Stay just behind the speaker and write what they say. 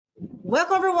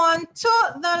Welcome everyone to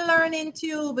the Learning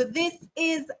Tube. This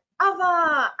is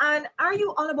Ava, and are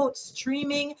you all about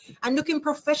streaming and looking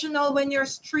professional when you're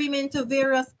streaming to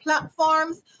various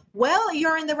platforms? Well,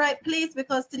 you're in the right place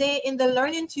because today in the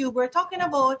Learning Tube, we're talking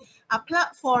about a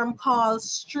platform called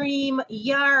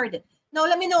StreamYard. Now,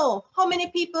 let me know how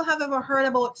many people have ever heard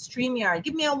about StreamYard.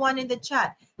 Give me a 1 in the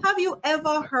chat. Have you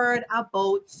ever heard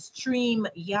about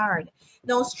StreamYard?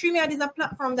 Now, StreamYard is a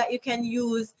platform that you can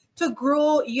use to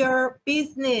grow your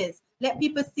business. Let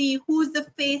people see who's the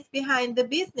face behind the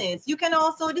business. You can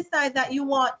also decide that you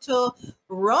want to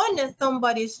run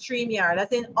somebody's StreamYard,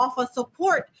 as in offer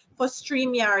support for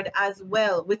StreamYard as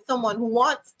well with someone who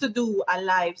wants to do a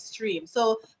live stream.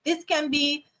 So this can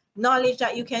be knowledge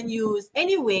that you can use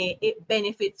anyway. It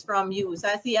benefits from you. So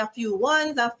I see a few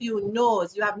ones, a few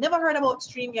no's. You have never heard about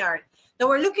StreamYard. Now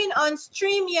we're looking on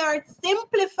StreamYard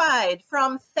Simplified,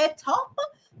 from setup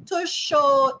to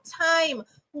Showtime.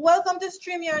 Welcome to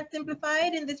StreamYard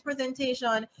Simplified. In this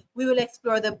presentation, we will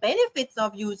explore the benefits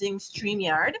of using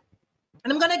StreamYard.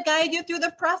 And I'm going to guide you through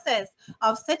the process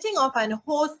of setting up and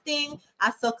hosting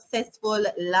a successful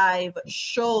live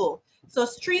show. So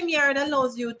StreamYard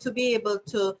allows you to be able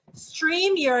to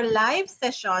stream your live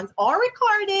sessions or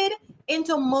recorded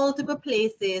into multiple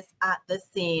places at the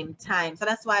same time. So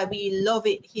that's why we love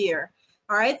it here.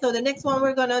 All right, so the next one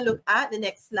we're going to look at, the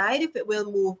next slide, if it will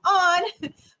move on.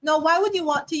 Now, why would you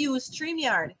want to use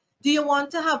StreamYard? Do you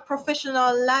want to have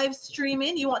professional live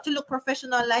streaming? You want to look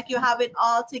professional, like you have it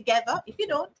all together? If you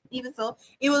don't, even so,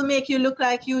 it will make you look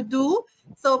like you do.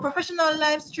 So professional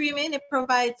live streaming, it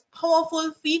provides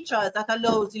powerful features that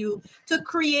allows you to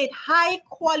create high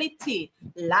quality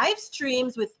live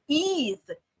streams with ease,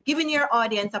 giving your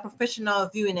audience a professional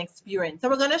viewing experience. So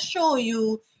we're going to show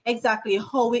you exactly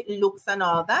how it looks and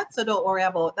all that, so don't worry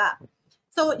about that.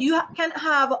 So you can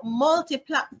have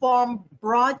multi-platform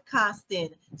broadcasting.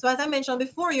 So as I mentioned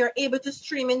before, you're able to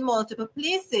stream in multiple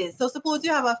places. So suppose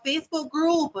you have a Facebook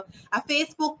group, a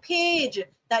Facebook page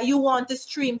that you want to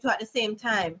stream to at the same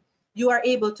time. You are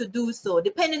able to do so.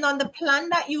 Depending on the plan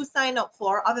that you sign up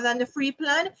for, other than the free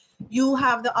plan, you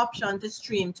have the option to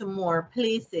stream to more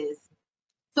places.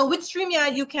 So with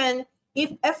StreamYard, you can,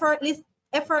 if effortlessly,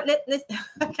 I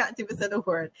can't even say the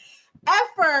word,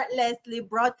 effortlessly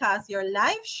broadcast your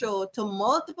live show to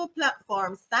multiple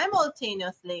platforms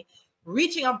simultaneously,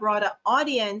 reaching a broader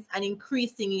audience and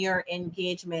increasing your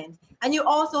engagement. And you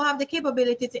also have the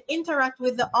capability to interact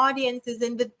with the audiences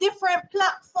in the different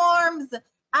platforms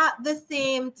at the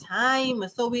same time.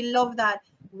 So we love that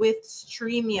with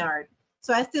StreamYard.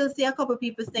 So I still see a couple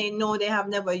people saying no, they have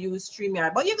never used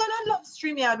StreamYard, but you're gonna love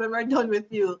StreamYard when we're done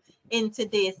with you in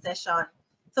today's session.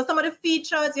 So some of the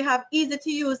features, you have easy to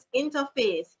use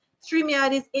interface.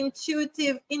 StreamYard is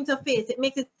intuitive interface. It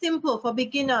makes it simple for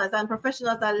beginners and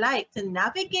professionals alike to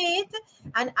navigate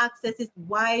and access its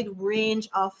wide range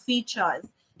of features.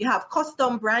 You have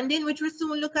custom branding, which we'll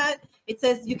soon look at. It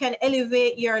says you can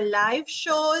elevate your live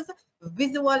shows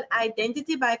visual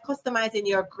identity by customizing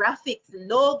your graphics,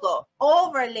 logo,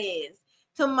 overlays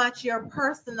to match your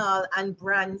personal and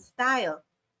brand style.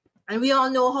 And we all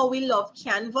know how we love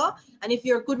Canva. And if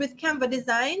you're good with Canva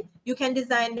design, you can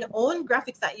design your own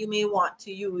graphics that you may want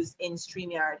to use in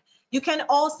StreamYard. You can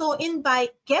also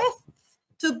invite guests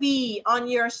to be on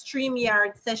your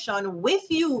StreamYard session with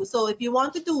you. So if you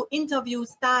want to do interview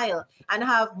style and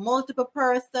have multiple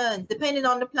persons, depending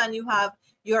on the plan you have,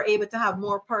 you're able to have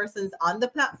more persons on the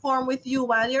platform with you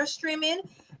while you're streaming,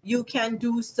 you can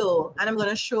do so. And I'm going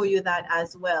to show you that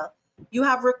as well. You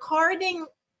have recording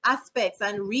aspects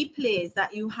and replays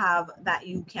that you have that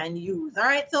you can use. All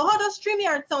right, so how does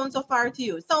StreamYard sound so far to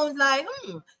you? Sounds like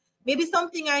maybe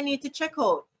something I need to check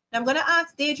out. I'm going to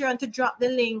ask Adrian to drop the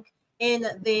link in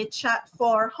the chat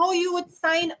for how you would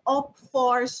sign up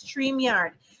for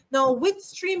StreamYard. Now with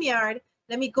StreamYard,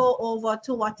 let me go over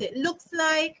to what it looks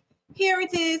like. Here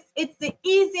it is. It's the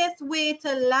easiest way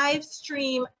to live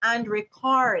stream and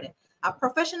record. A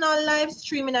professional live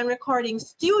streaming and recording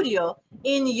studio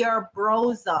in your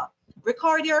browser.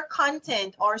 Record your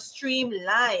content or stream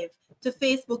live to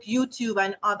Facebook, YouTube,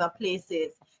 and other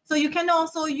places. So you can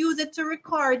also use it to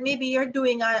record. Maybe you're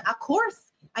doing a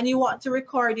course and you want to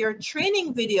record your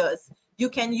training videos. You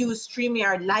can use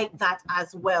StreamYard like that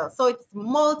as well. So it's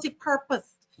multi-purpose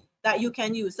that you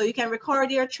can use. So you can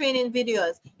record your training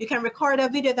videos. You can record a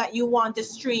video that you want to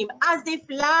stream as if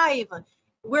live,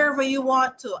 wherever you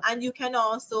want to. And you can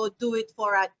also do it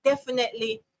for a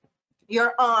definitely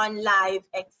your own live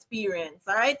experience.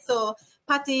 All right, so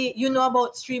Patty, you know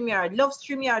about StreamYard. Love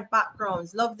StreamYard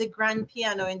backgrounds. Love the grand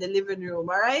piano in the living room.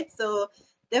 All right, so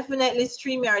definitely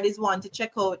StreamYard is one to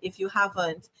check out if you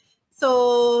haven't.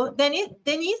 So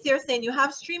Denise, you're saying you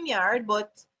have StreamYard,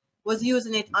 but was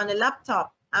using it on a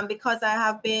laptop. And because I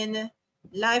have been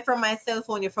live from my cell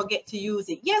phone, you forget to use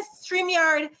it. Yes,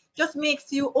 StreamYard just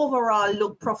makes you overall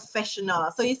look professional.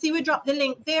 So you see, we dropped the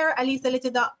link there,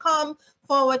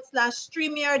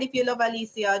 alicialittle.com/StreamYard. If you love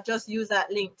Alicia, just use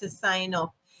that link to sign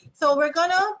up. So we're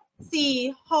gonna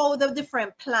see how the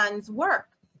different plans work.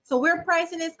 So where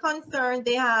pricing is concerned,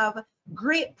 they have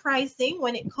great pricing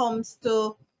when it comes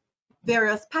to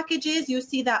various packages. You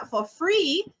see that for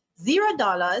free,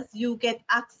 $0, you get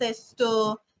access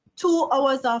to 2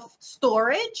 hours of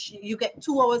storage. You get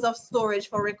 2 hours of storage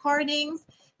for recordings.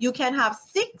 You can have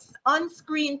 6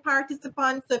 on-screen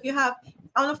participants. So if you have,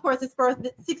 and of course, this first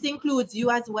 6 includes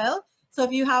you as well. So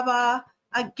if you have a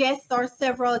guest or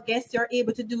several guests, you're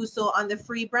able to do so on the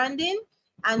free branding.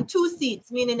 And 2 seats,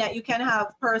 meaning that you can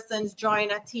have persons join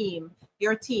a team,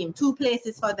 your team, 2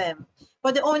 places for them.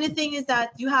 But the only thing is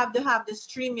that you have to have the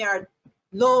StreamYard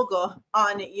logo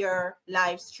on your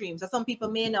live stream. So some people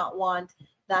may not want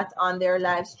that on their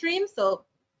live stream. So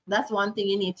that's one thing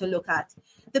you need to look at.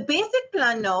 The basic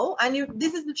plan now, and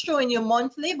this is showing you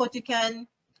monthly, but you can,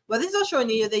 well, this is showing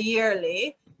you the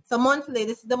yearly. So monthly,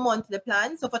 this is the monthly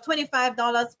plan. So for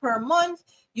 $25 per month,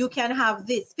 you can have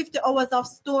this 50 hours of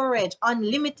storage,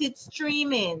 unlimited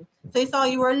streaming. So you saw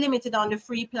you were limited on the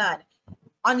free plan.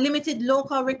 Unlimited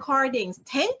local recordings.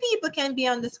 10 people can be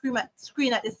on the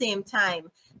screen at the same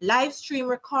time. Live stream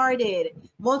recorded.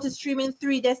 Multi-streaming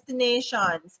 3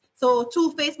 destinations. So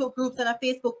 2 Facebook groups and a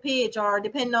Facebook page, or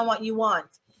depending on what you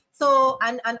want. So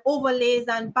and overlays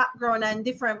and background and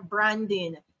different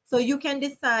branding. So you can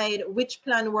decide which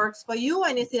plan works for you,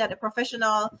 and you see that the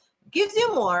professional gives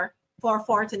you more for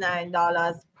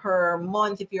 $49 per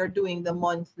month if you're doing the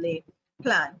monthly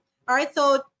plan. All right,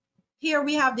 so here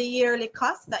we have the yearly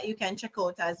cost that you can check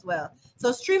out as well.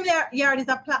 So StreamYard is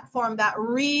a platform that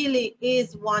really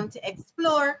is one to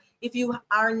explore if you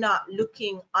are not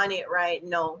looking on it right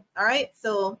now. All right,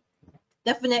 so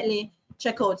definitely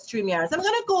check out StreamYard. So I'm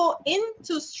going to go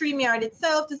into StreamYard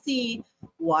itself to see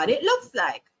what it looks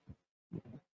like.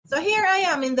 So here I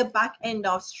am in the back end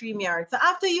of StreamYard. So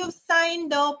after you've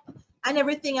signed up and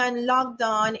everything and logged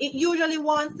on, it usually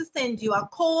wants to send you a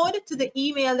code to the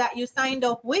email that you signed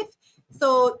up with.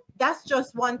 So that's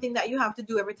just one thing that you have to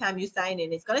do every time you sign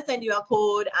in. It's going to send you a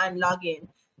code and log in.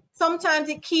 Sometimes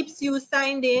it keeps you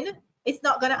signed in. It's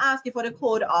not going to ask you for the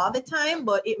code all the time,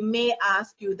 but it may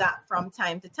ask you that from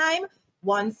time to time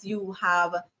once you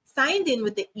have signed in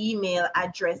with the email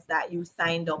address that you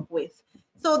signed up with.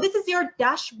 So this is your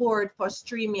dashboard for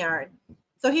StreamYard.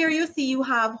 So here you see you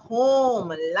have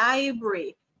home,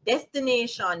 library,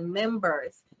 destination,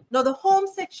 members. Now the home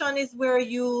section is where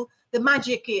the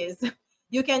magic is.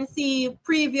 You can see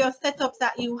previous setups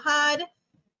that you had,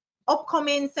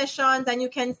 upcoming sessions, and you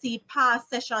can see past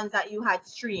sessions that you had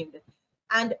streamed.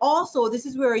 And also this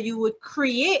is where you would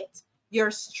create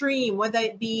your stream, whether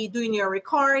it be doing your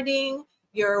recording,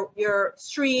 your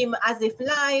stream as if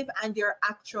live, and your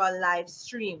actual live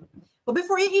stream. But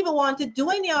before you even want to do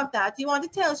any of that, you want to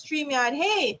tell StreamYard,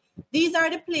 hey, these are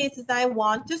the places I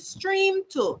want to stream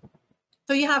to.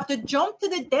 So you have to jump to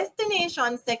the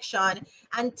destination section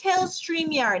and tell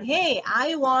StreamYard, hey,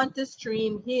 I want to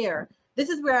stream here. This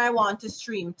is where I want to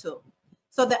stream to.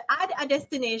 So the add a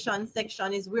destination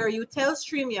section is where you tell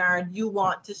StreamYard you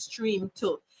want to stream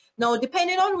to. Now,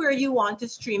 depending on where you want to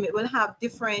stream, it will have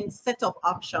different setup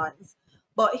options.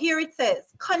 But here it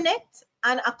says, connect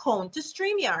an account to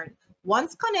StreamYard.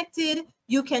 Once connected,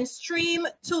 you can stream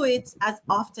to it as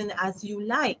often as you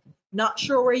like. Not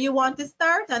sure where you want to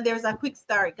start? And there's a quick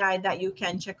start guide that you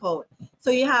can check out.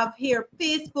 So you have here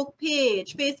Facebook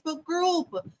page, Facebook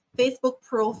group, Facebook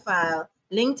profile,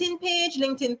 LinkedIn page,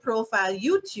 LinkedIn profile,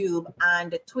 YouTube,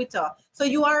 and Twitter. So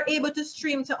you are able to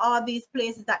stream to all these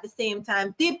places at the same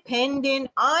time, depending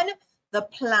on the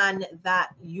plan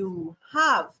that you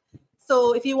have.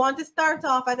 So if you want to start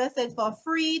off, as I said, for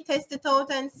free, test it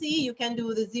out and see, you can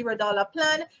do the $0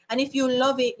 plan. And if you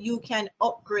love it, you can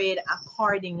upgrade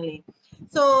accordingly.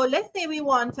 So let's say we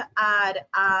want to add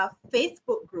a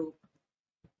Facebook group.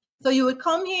 So you would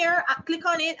come here, click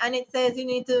on it, and it says you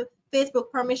need to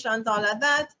Facebook permissions, all of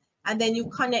that, and then you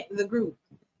connect the group.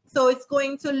 So it's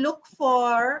going to look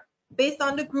for, based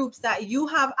on the groups that you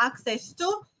have access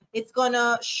to, it's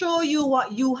gonna show you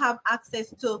what you have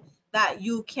access to that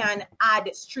you can add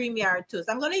StreamYard to.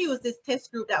 So I'm gonna use this test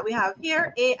group that we have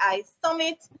here, AI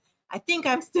Summit. I think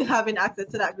I'm still having access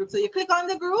to that group. So you click on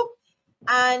the group,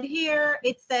 and here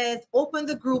it says open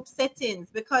the group settings,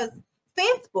 because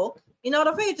Facebook, in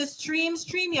order for you to stream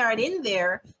StreamYard in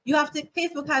there,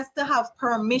 Facebook has to have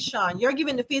permission. You're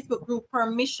giving the Facebook group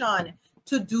permission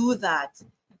to do that.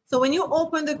 So when you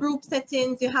open the group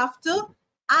settings, you have to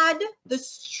add the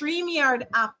StreamYard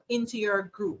app into your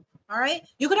group. All right.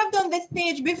 You could have done this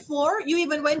stage before you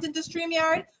even went into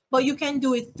StreamYard, but you can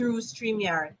do it through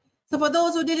StreamYard. So for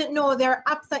those who didn't know, there are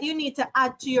apps that you need to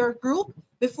add to your group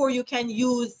before you can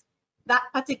use that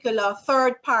particular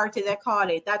third party, they call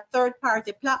it, that third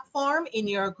party platform in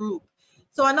your group.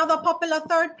 So another popular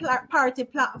third party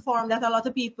platform that a lot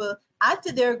of people add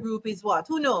to their group is what?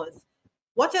 Who knows?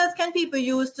 What else can people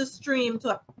use to stream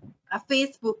to a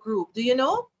Facebook group? Do you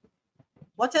know?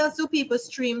 What else do people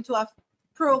stream to a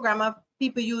program of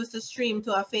people use to stream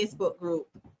to a Facebook group?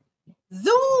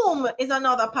 Zoom is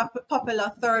another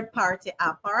popular third-party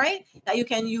app, all right, that you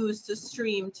can use to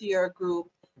stream to your group.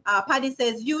 Paddy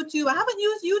says YouTube. I haven't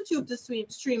used YouTube to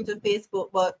stream to Facebook,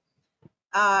 but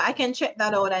I can check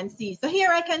that out and see. So here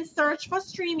I can search for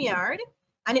StreamYard,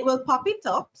 and it will pop it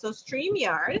up. So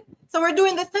StreamYard. So we're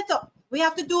doing the setup. We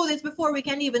have to do this before we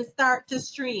can even start to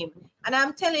stream. And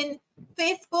I'm telling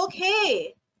Facebook,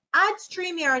 hey, add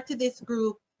StreamYard to this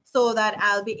group so that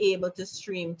I'll be able to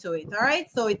stream to it. All right,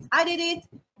 so it's added it.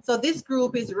 So this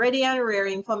group is ready and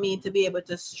raring for me to be able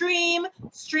to stream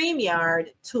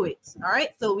StreamYard to it. All right,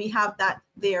 so we have that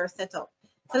there set up.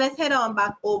 So let's head on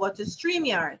back over to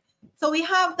StreamYard. So we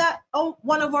have that,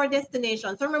 one of our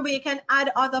destinations. So remember, you can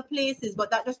add other places, but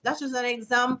that's just an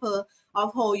example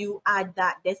of how you add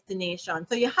that destination.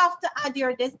 So you have to add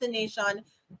your destination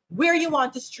where you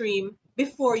want to stream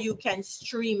before you can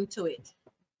stream to it.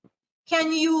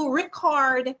 Can you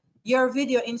record your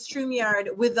video in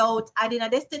StreamYard without adding a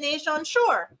destination?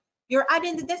 Sure. You're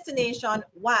adding the destination.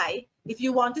 Why? If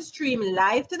you want to stream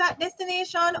live to that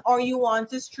destination, or you want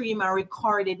to stream a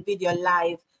recorded video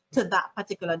live to that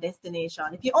particular destination.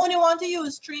 If you only want to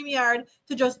use StreamYard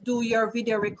to just do your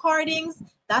video recordings,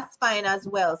 that's fine as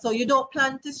well. So you don't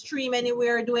plan to stream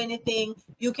anywhere, do anything,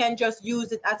 you can just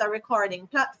use it as a recording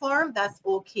platform. That's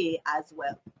okay as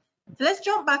well. So let's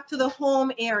jump back to the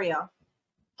home area.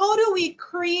 How do we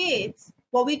create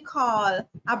what we call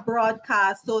a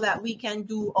broadcast so that we can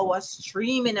do our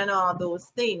streaming and all those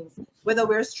things, whether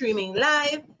we're streaming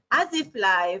live, as if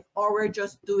live, or we're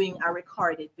just doing a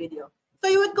recorded video? So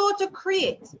you would go to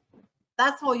create.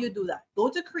 That's how you do that. Go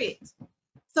to create.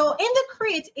 So in the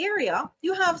create area,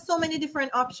 you have so many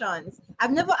different options.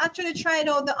 I've never actually tried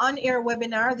out the on-air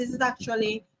webinar. This is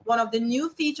actually one of the new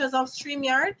features of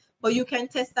StreamYard, but you can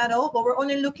test that out. But we're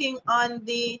only looking on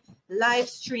the live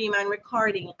stream and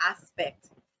recording aspect.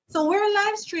 So where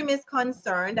live stream is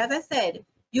concerned, as I said,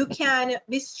 you can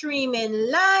be streaming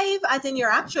live, as in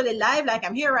you're actually live, like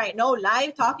I'm here right now,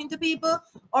 live talking to people,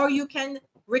 or you can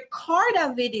record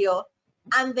a video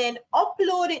and then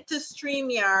upload it to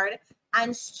StreamYard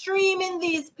and stream in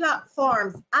these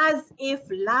platforms as if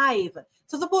live.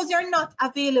 So suppose you're not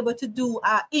available to do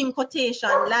a, in quotation,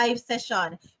 live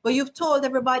session, but you've told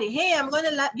everybody, hey, I'm going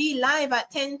to be live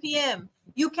at 10 p.m.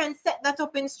 You can set that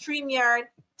up in StreamYard,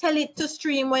 tell it to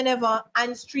stream whenever,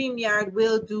 and StreamYard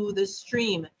will do the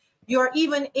stream. You're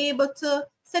even able to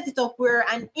set it up where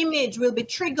an image will be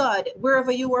triggered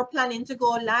wherever you were planning to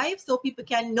go live, so people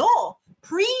can know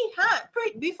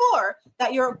before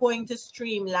that you're going to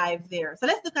stream live there. So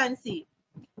let's look and see.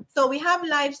 So we have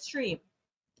live stream.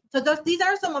 So these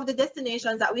are some of the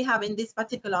destinations that we have in this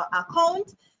particular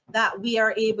account that we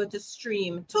are able to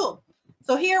stream to.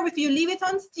 So here, if you leave it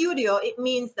on studio, it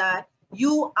means that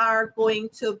you are going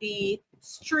to be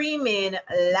streaming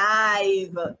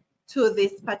live to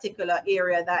this particular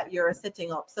area that you're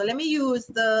setting up. So let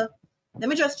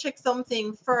me just check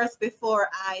something first before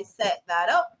I set that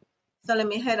up. So let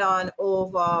me head on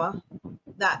over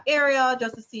that area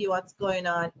just to see what's going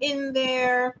on in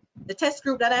there. The test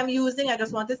group that I'm using, I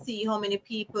just want to see how many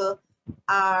people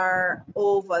are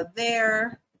over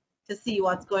there to see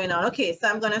what's going on. Okay, so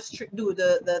I'm going to do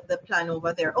the plan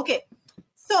over there. Okay,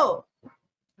 so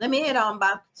let me head on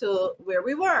back to where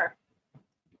we were.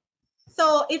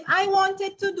 So if I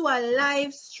wanted to do a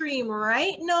live stream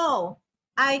right now,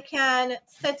 I can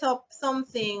set up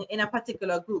something in a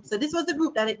particular group. So this was the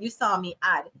group that you saw me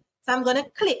add. So I'm going to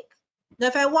click. Now,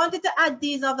 if I wanted to add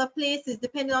these other places,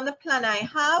 depending on the plan I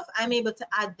have, I'm able to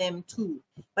add them too.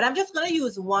 But I'm just going to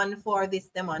use one for this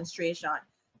demonstration.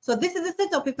 So this is the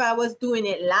setup if I was doing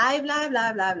it live.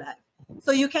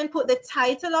 So you can put the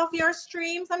title of your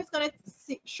stream. So I'm just going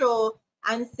to show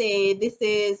and say this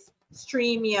is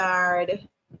StreamYard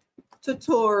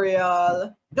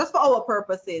tutorial, just for our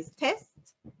purposes, test,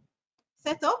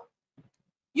 setup.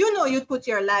 You know, you'd put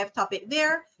your live topic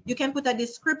there. You can put a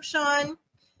description.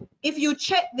 if you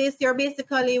check this, you're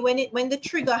basically, when the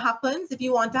trigger happens, if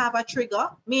you want to have a trigger,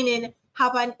 meaning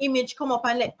have an image come up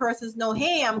and let persons know,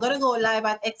 hey, I'm going to go live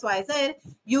at XYZ,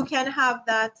 you can have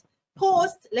that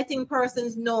post letting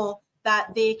persons know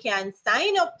that they can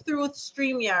sign up through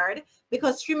StreamYard,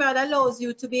 because StreamYard allows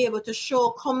you to be able to show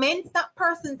comments that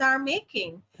persons are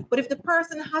making. But if the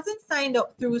person hasn't signed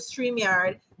up through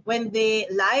StreamYard, when the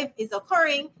live is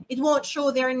occurring, it won't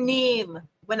show their name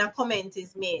when a comment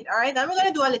is made. All right, and we're going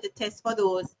to do a little test for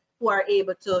those who are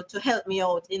able to help me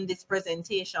out in this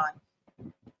presentation.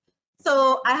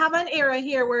 So I have an area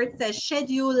here where it says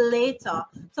schedule later.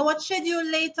 So what schedule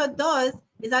later does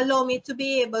is allow me to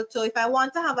be able to, if I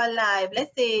want to have a live,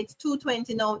 let's say it's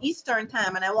 2:20 now Eastern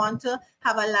time, and I want to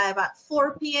have a live at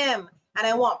 4 p.m. and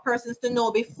I want persons to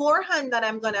know beforehand that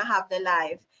I'm going to have the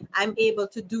live, I'm able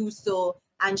to do so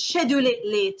and schedule it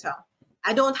later.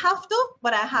 I don't have to,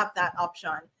 but I have that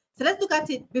option. So let's look at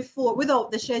it before,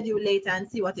 without the schedule later, and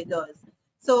see what it does.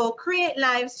 So create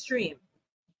live stream.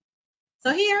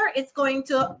 So here it's going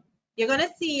to, you're going to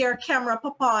see your camera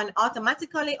pop on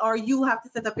automatically, or you have to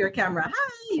set up your camera.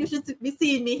 Hi, you should be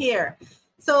seeing me here.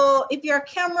 So if your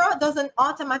camera doesn't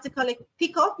automatically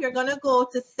pick up, you're going to go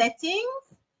to settings,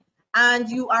 and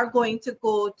you are going to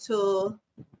go to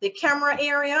the camera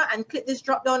area and click this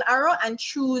drop down arrow and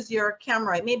choose your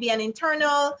camera. It may be an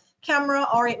internal camera,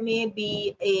 or it may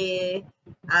be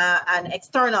an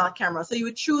external camera. So you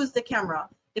would choose the camera.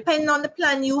 Depending on the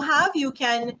plan you have, you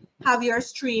can have your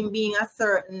stream being a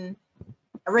certain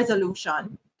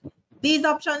resolution. These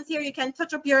options here, you can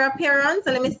touch up your appearance.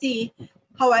 So let me see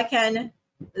how I can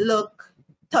look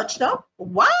touched up.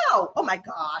 Wow, oh my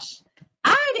gosh.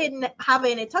 I didn't have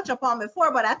any touch up on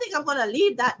before, but I think I'm gonna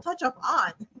leave that touch up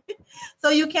on.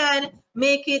 So you can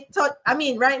make it touch. I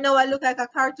mean, right now I look like a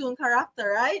cartoon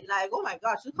character, right? Like, oh my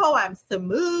gosh, look how I'm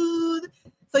smooth.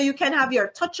 So you can have your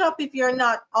touch up if you're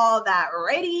not all that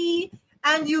ready,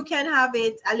 and you can have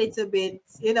it a little bit,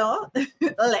 you know,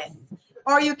 less.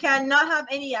 Or you can not have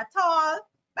any at all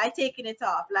by taking it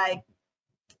off. Like,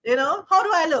 you know, how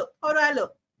do I look? How do I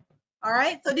look? All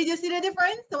right. So did you see the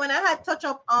difference? So when I had touch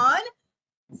up on,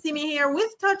 see me here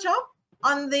with touch up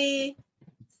on the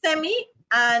semi,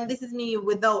 and this is me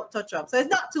without touch up. So it's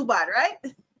not too bad,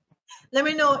 right? Let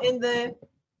me know in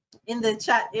the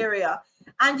chat area.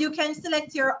 And you can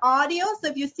select your audio. So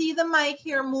if you see the mic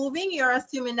here moving, you're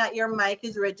assuming that your mic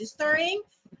is registering.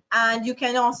 And you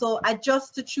can also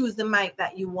adjust to choose the mic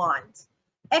that you want.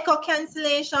 Echo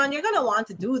cancellation, you're going to want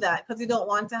to do that because you don't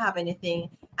want to have anything.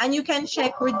 And you can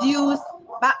check reduce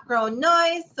background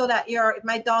noise, so that if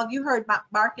my dog, you heard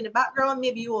bark in the background,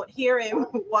 maybe you won't hear him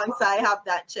once I have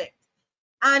that checked.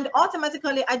 And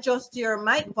automatically adjust your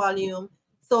mic volume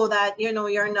so that, you know,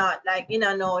 you're not like in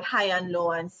and out, high and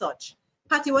low and such.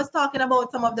 Patty was talking about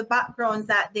some of the backgrounds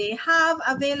that they have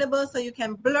available, so you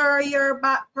can blur your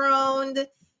background.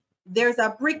 There's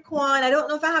a brick one. I don't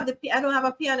know if I don't have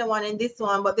a piano one in this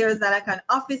one, but there's like an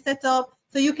office setup.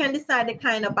 So you can decide the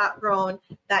kind of background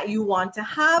that you want to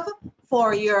have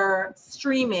for your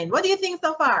streaming. What do you think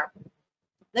so far?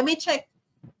 Let me check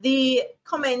the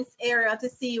comments area to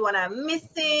see what I'm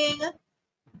missing.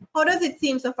 How does it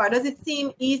seem so far? Does it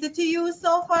seem easy to use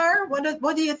so far?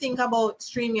 What do you think about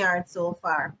StreamYard so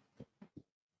far?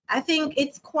 I think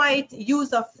it's quite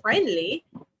user friendly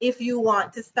if you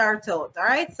want to start out. All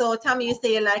right. So Tammy, you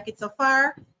say you like it so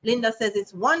far. Linda says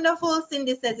it's wonderful.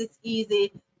 Cindy says it's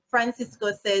easy.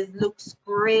 Francisco says looks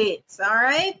great. All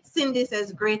right. Cindy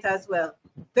says great as well.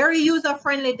 Very user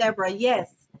friendly, Deborah. Yes.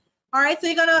 All right.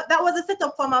 So that was a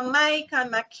setup for my mic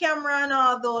and my camera and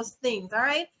all those things. All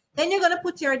right. Then you're going to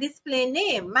put your display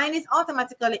name. Mine is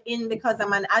automatically in because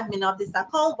I'm an admin of this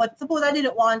account. But suppose I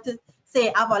didn't want to say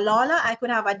Avalala, I could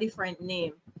have a different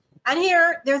name. And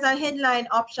here, there's a headline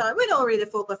option. We don't really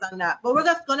focus on that, but we're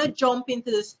just going to jump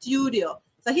into the studio.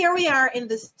 So here we are in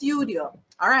the studio.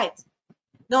 All right.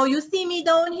 Now you see me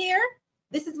down here.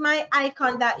 This is my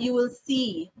icon that you will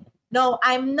see. Now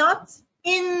I'm not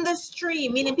in the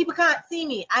stream, meaning people can't see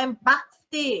me. I'm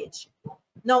backstage.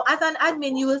 Now, as an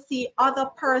admin, you will see other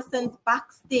persons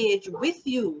backstage with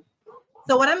you.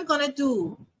 So what I'm going to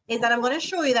do is that I'm going to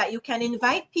show you that you can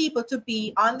invite people to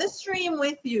be on the stream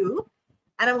with you.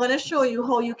 And I'm going to show you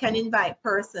how you can invite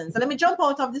persons. So let me jump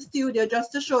out of the studio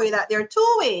just to show you that there are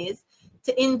two ways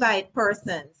to invite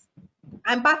persons.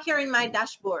 I'm back here in my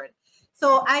dashboard.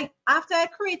 So after I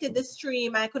created the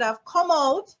stream, I could have come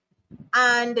out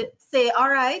and say, all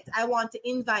right, I want to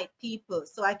invite people.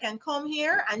 So I can come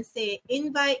here and say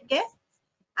invite guests,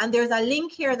 and there's a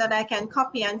link here that I can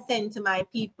copy and send to my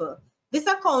people. This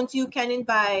account you can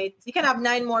invite, you can have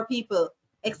 9 more people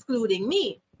excluding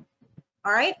me.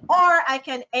 All right, or I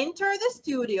can enter the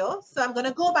studio. So I'm going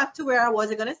to go back to where I was.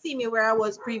 You're going to see me where I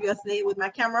was previously with my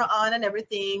camera on and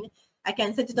everything. I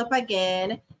can set it up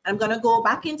again. I'm going to go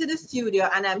back into the studio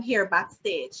and I'm here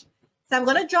backstage. So I'm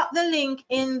going to drop the link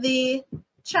in the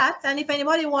chat, and if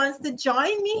anybody wants to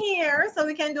join me here so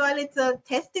we can do a little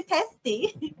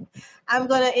testy, I'm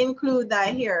going to include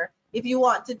that here if you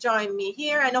want to join me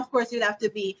here. And of course, you'd have to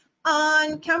be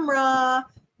on camera.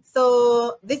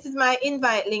 So this is my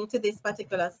invite link to this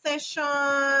particular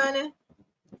session.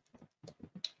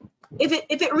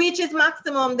 If it reaches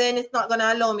maximum, then it's not going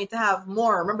to allow me to have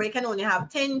more. Remember, you can only have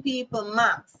 10 people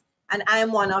max, and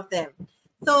I'm one of them.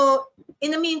 So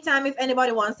in the meantime, if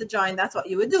anybody wants to join, that's what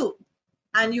you would do.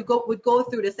 And you would go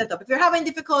through the setup. If you're having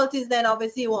difficulties, then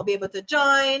obviously you won't be able to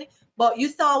join, but you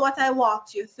saw what I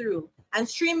walked you through. And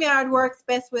StreamYard works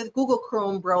best with Google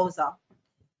Chrome browser.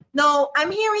 Now,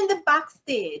 I'm here in the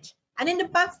backstage, and in the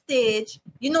backstage,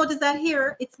 you notice that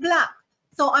here it's black.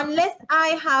 So unless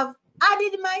I have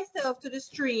added myself to the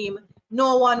stream,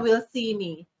 no one will see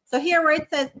me. So here where it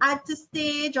says add to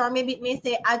stage, or maybe it may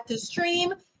say add to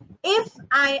stream, if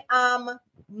I am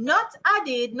not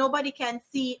added, nobody can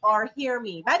see or hear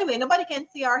me. By the way, nobody can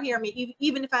see or hear me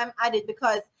even if I'm added,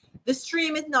 because the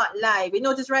stream is not live. You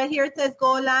notice right here it says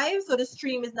go live, so the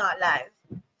stream is not live.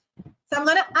 So I'm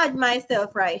going to add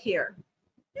myself right here.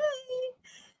 Yay.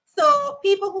 So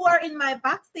people who are in my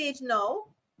backstage now,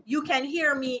 you can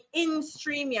hear me in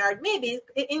StreamYard, maybe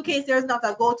in case there's not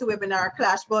a GoToWebinar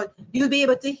clash, but you'll be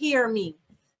able to hear me.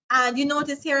 And you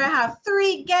notice here I have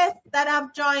 3 guests that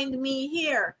have joined me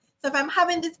here. So if I'm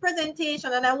having this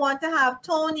presentation and I want to have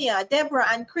Tonya, Deborah,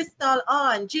 and Crystal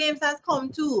on, James has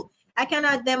come too, I can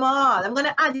add them all. I'm going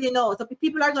to add you now, so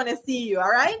people are going to see you,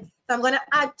 all right? So I'm going to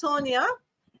add Tonya.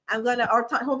 I'm going to, or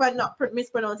hope I'm not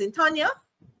mispronouncing Tanya.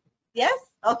 Yes?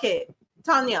 Okay,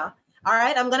 Tanya. All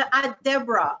right, I'm going to add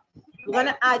Deborah. I'm going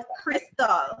to add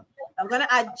Crystal. I'm going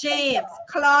to add James,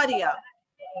 Claudia.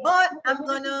 But I'm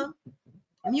going to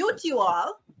mute you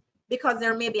all because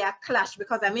there may be a clash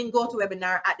because I'm in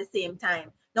GoToWebinar at the same time.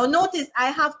 Now notice I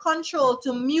have control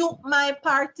to mute my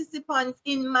participants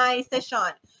in my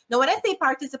session. Now when I say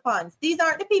participants, these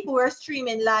aren't the people who are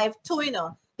streaming live to, you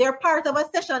know. They're part of a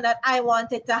session that I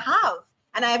wanted to have,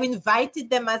 and I have invited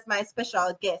them as my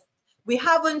special guest. We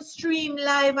haven't streamed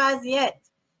live as yet.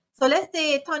 So let's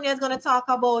say Tanya is going to talk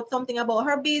about something about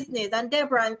her business, and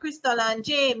Deborah and Crystal and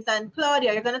James and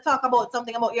Claudia, you're going to talk about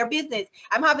something about your business.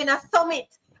 I'm having a summit,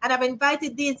 and I've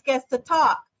invited these guests to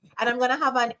talk, and I'm going to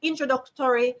have an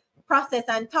introductory process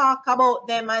and talk about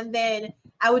them, and then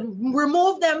I would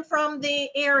remove them from the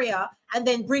area and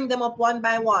then bring them up one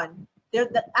by one.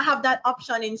 I have that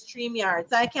option in StreamYard.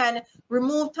 So I can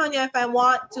remove Tanya if I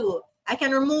want to. I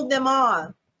can remove them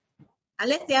all. And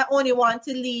let's say I only want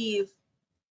to leave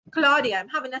Claudia. I'm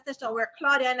having a session where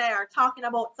Claudia and I are talking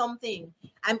about something.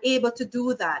 I'm able to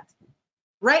do that.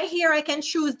 Right here, I can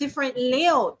choose different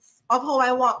layouts of how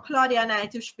I want Claudia and I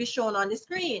to be shown on the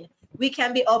screen. We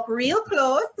can be up real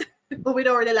close. We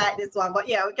don't really like this one, but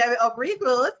yeah, we can be up real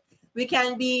close. We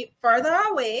can be further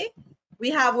away. We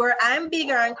have where I'm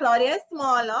bigger and Claudia is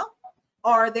smaller,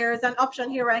 or there's an option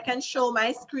here where I can show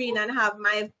my screen and have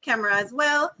my camera as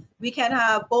well. We can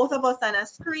have both of us on a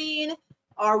screen,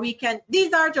 or we can,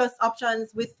 these are just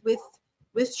options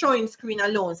with showing screen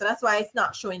alone. So that's why it's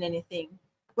not showing anything.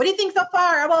 What do you think so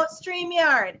far about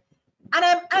StreamYard?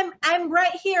 And I'm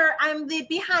right here, I'm the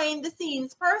behind the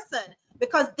scenes person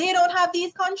because they don't have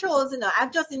these controls, you know.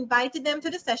 I've just invited them to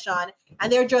the session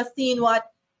and they're just seeing what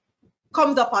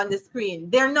comes up on the screen.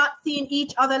 They're not seeing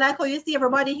each other like how you see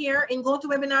everybody here in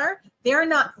GoToWebinar. They're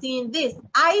not seeing this.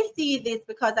 I see this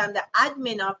because I'm the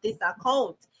admin of this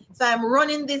account. So I'm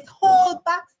running this whole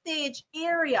backstage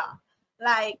area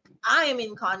like I am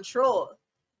in control.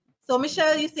 So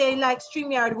Michelle, you say like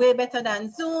StreamYard way better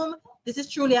than Zoom. This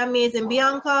is truly amazing.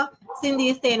 Bianca, Cindy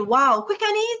is saying, wow, quick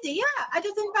and easy. Yeah, I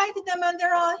just invited them and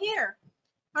they're all here.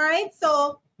 All right,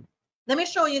 so let me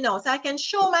show you now. So I can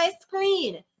show my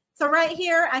screen. So right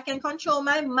here, I can control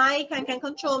my mic, I can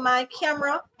control my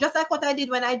camera, just like what I did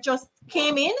when I just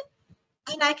came in,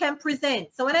 and I can present.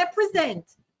 So when I present,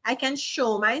 I can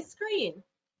show my screen.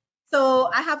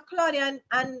 So I have Claudia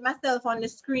and myself on the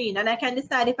screen, and I can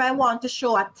decide if I want to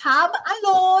show a tab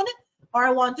alone, or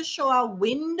I want to show a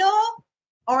window,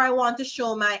 or I want to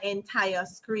show my entire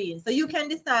screen. So you can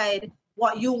decide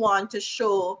what you want to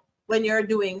show when you're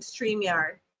doing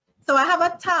StreamYard. So I have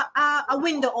a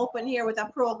window open here with a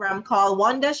program called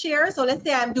Wondershare. So let's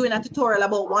say I'm doing a tutorial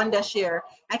about Wondershare.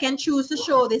 I can choose to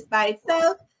show this by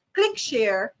itself, click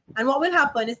share, and what will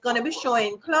happen is going to be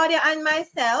showing Claudia and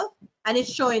myself, and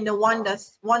it's showing the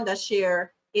Wondershare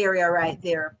area right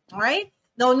there. All right.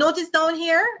 Now notice down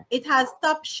here, it has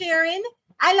stop sharing.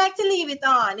 I like to leave it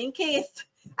on in case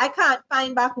I can't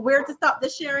find back where to stop the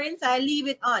sharing, so I leave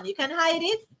it on. You can hide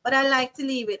it, but I like to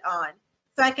leave it on.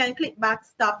 So I can click back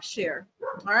stop share.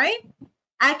 All right.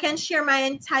 I can share my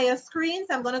entire screen.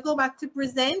 So I'm going to go back to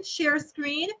present, share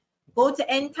screen, go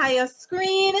to entire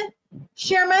screen,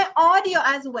 share my audio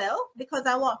as well, because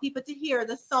I want people to hear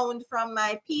the sound from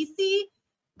my PC.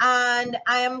 And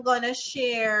I am going to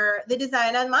share the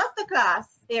design and masterclass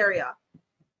area.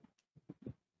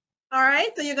 All right,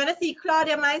 so you're going to see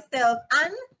Claudia, myself,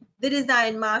 and the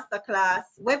design masterclass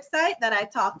website that I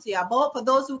talked to you about. For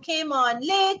those who came on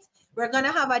late, we're going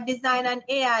to have a design and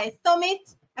AI summit.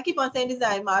 I keep on saying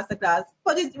design masterclass,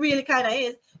 but it really kind of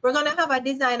is. We're going to have a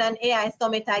design and AI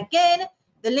summit again.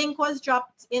 The link was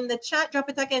dropped in the chat. Drop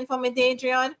it again for me,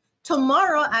 Adrian.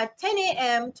 Tomorrow at 10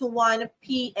 a.m. to 1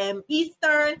 p.m.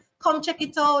 Eastern. Come check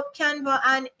it out. Canva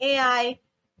and AI,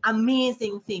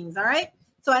 amazing things. All right.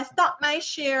 So I stopped my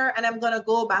share and I'm going to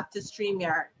go back to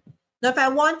StreamYard. Now, if I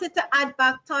wanted to add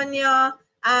back Tanya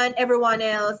and everyone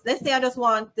else, let's say I just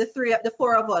want the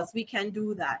four of us, we can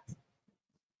do that.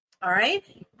 All right.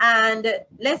 And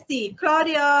let's see,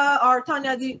 Claudia or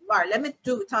Tanya, all right, let me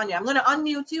do Tanya. I'm going to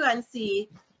unmute you and see,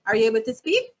 are you able to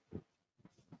speak?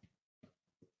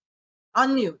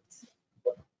 Unmute.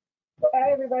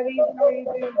 Hi, everybody. How are you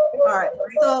doing? All right.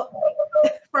 So,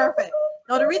 perfect.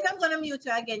 Now, the reason I'm going to mute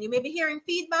you again, you may be hearing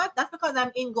feedback. That's because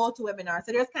I'm in GoToWebinar.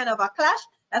 So there's kind of a clash.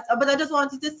 But I just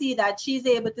wanted to see that she's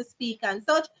able to speak and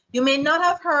such. You may not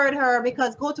have heard her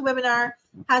because GoToWebinar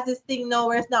has this thing now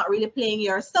where it's not really playing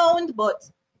your sound, but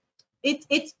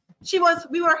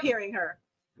we were hearing her.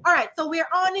 All right, so we're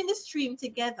on in the stream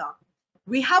together.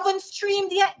 We haven't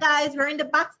streamed yet, guys. We're in the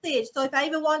backstage. So if I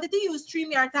even wanted to use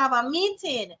StreamYard to have a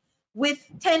meeting with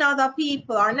 10 other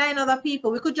people or 9 other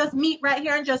people, we could just meet right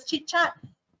here and just chit chat.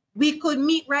 We could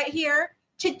meet right here,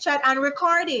 chit chat and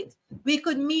record it. We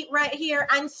could meet right here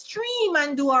and stream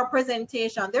and do our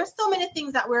presentation. There's so many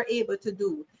things that we're able to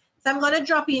do. So I'm going to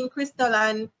drop in Crystal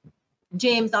and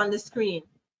James on the screen.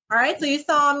 All right, so you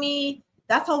saw me.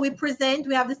 That's how we present.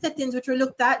 We have the settings which we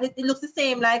looked at. It looks the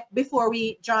same like before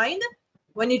we joined.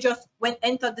 When you just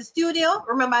entered the studio,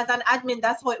 remember as an admin,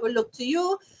 that's how it will look to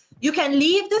you. You can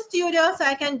leave the studio, so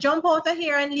I can jump out of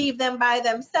here and leave them by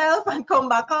themselves and come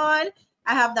back on.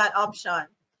 I have that option.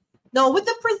 Now with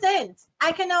the present,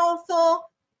 I can also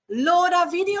load a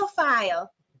video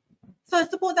file. So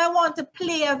suppose I want to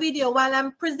play a video while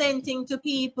I'm presenting to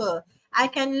people. I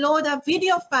can load a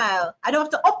video file. I don't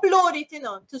have to upload it,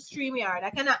 to StreamYard. I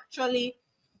can actually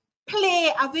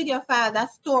play a video file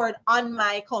that's stored on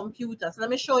my computer. So let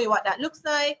me show you what that looks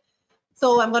like.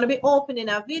 So I'm going to be opening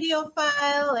a video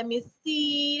file. Let me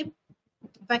see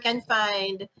if I can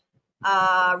find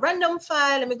a random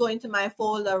file. Let me go into my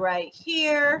folder right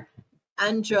here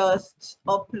and just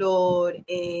upload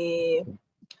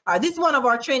this is one of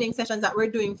our training sessions that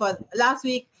we're doing for last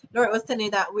week. Laura was telling me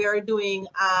that we are doing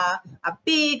a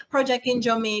big project in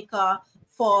Jamaica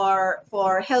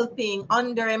for helping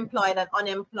underemployed and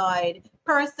unemployed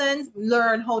persons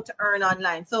learn how to earn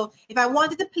online. So if I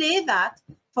wanted to play that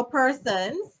for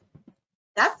persons,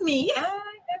 that's me. Hi,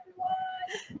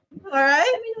 everyone. All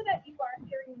right. Let me know that you are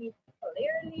hearing me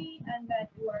clearly and that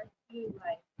you are seeing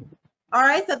my. All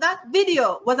right. So that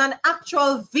video was an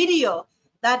actual video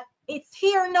that it's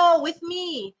here now with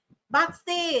me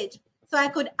backstage. So I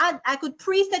could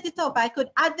preset it up. I could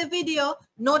add the video,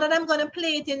 know that I'm going to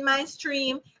play it in my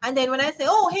stream. And then when I say,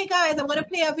 oh, hey guys, I'm going to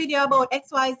play a video about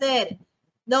XYZ.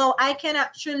 Now I can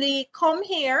actually come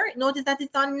here. Notice that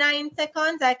it's on 9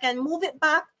 seconds. I can move it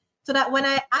back so that when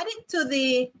I add it to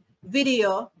the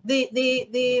video,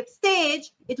 the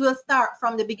stage, it will start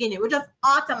from the beginning. It will just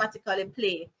automatically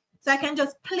play. So I can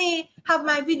just have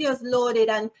my videos loaded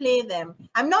and play them.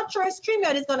 I'm not sure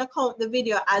StreamYard is going to count the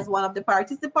video as one of the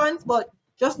participants, but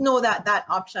just know that that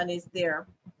option is there.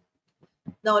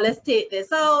 Now let's take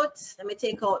this out. Let me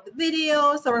take out the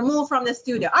video. So remove from the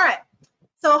studio. All right.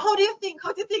 So how do you think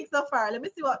so far? Let me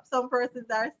see what some persons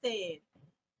are saying.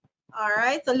 All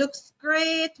right. So looks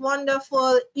great,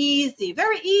 wonderful, easy,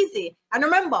 very easy. And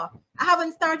remember, I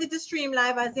haven't started to stream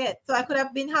live as yet. So I could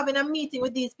have been having a meeting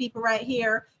with these people right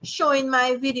here, showing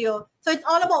my video. So it's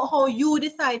all about how you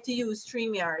decide to use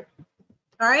StreamYard.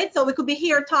 All right. So we could be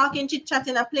here talking,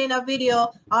 chit-chatting, and playing a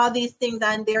video, all these things,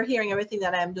 and they're hearing everything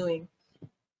that I'm doing.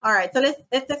 All right. So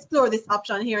let's explore this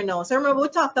option here now. So remember, we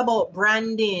talked about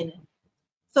branding.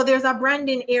 So there's a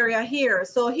branding area here.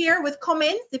 So here with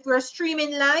comments, if we're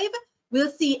streaming live,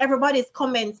 we'll see everybody's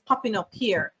comments popping up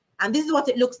here. And this is what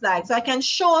it looks like. So I can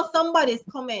show somebody's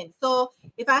comments. So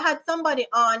if I had somebody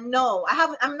on, no,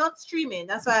 I'm not streaming,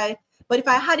 that's why. But if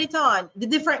I had it on, the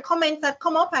different comments that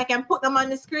come up, I can put them on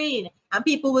the screen and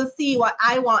people will see what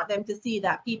I want them to see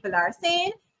that people are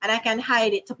saying, and I can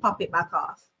hide it to pop it back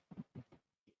off.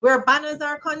 Where banners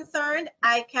are concerned,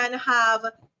 I can have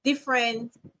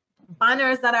different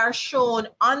banners that are shown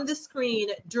on the screen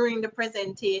during the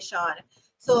presentation.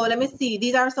 So let me see,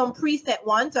 these are some preset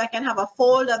ones. So I can have a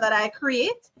folder that I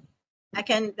create. I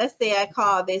can, let's say I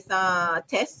call this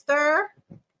tester.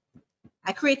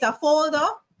 I create a folder,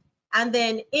 and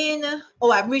then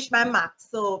I've reached my max,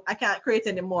 so I can't create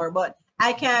anymore, but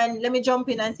I can, let me jump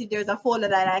in and see if there's a folder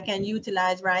that I can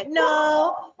utilize right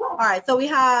now. All right, so we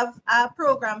have a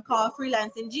program called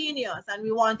Freelancing Genius, and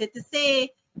we wanted to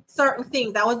say certain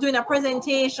things. I was doing a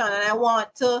presentation and I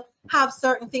want to have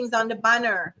certain things on the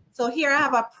banner. So here I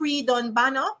have a pre-done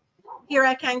banner. Here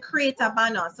I can create a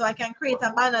banner. So I can create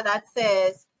a banner that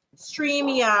says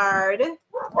StreamYard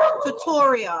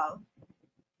tutorial. All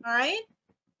right.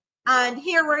 And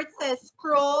here where it says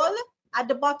scroll at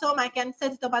the bottom, I can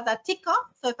set it up as a ticker.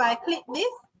 So if I click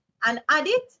this and add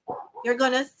it, you're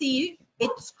going to see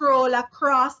it scroll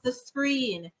across the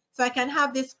screen. So I can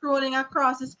have this scrolling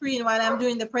across the screen while I'm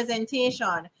doing the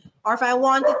presentation. Or if I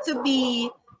want it to be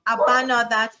a banner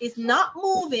that is not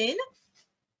moving,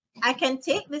 I can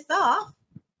take this off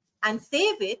and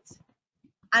save it.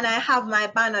 And I have my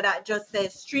banner that just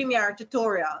says StreamYard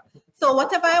tutorial. So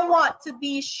whatever I want to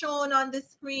be shown on the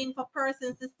screen for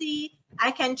persons to see,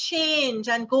 I can change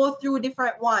and go through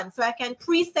different ones. So I can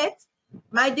preset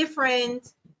my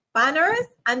different banners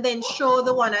and then show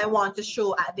the one I want to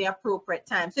show at the appropriate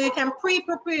time. So you can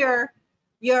pre-prepare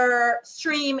your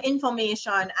stream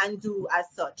information and do as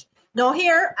such. Now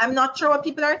here, I'm not sure what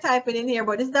people are typing in here,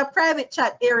 but this is the private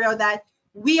chat area that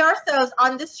we ourselves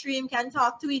on the stream can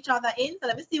talk to each other in. So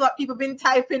let me see what people have been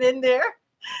typing in there.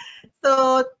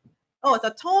 So, oh, so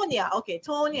Tonya. Okay,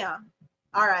 Tonya.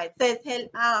 All right, says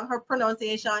her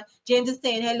pronunciation. James is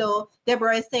saying hello.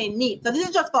 Deborah is saying neat. So this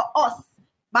is just for us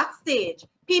backstage.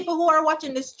 People who are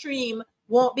watching the stream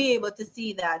won't be able to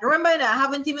see that. Remember, I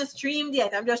haven't even streamed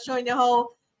yet. I'm just showing you how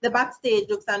the backstage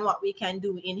looks and what we can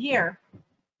do in here.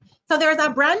 So there's a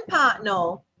brand part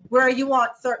now where you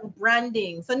want certain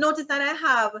branding. So notice that I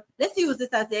have, let's use this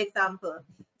as the example.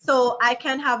 So I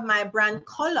can have my brand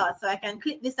color. So I can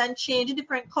click this and change the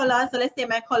different colors. So let's say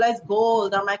my color is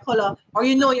gold or my color, or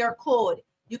you know your code.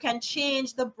 You can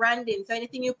change the branding. So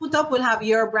anything you put up will have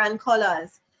your brand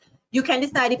colors. You can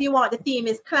decide if you want the theme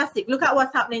is classic. Look at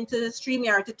what's happening to the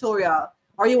StreamYard tutorial.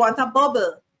 Or you want a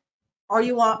bubble. Or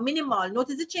you want minimal.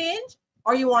 Notice the change?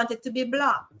 Or you want it to be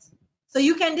blocked. So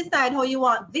you can decide how you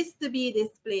want this to be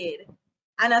displayed.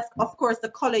 And as, of course, the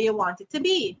color you want it to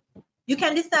be. You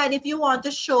can decide if you want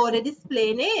to show the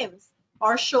display names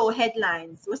or show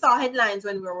headlines. We saw headlines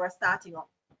when we were starting up.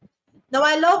 Now,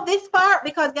 I love this part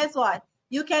because guess what?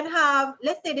 You can have,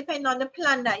 let's say, depending on the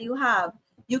plan that you have,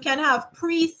 you can have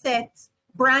preset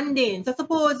branding. So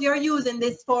suppose you're using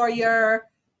this for your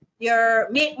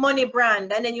Make Money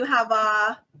brand, and then you have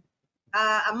a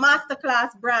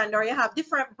masterclass brand, or you have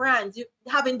different brands, you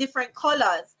having different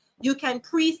colors. You can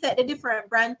preset the different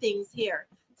brand things here.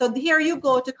 So here you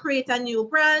go to create a new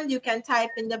brand. You can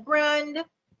type in the brand.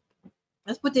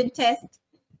 Let's put in test.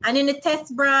 And in the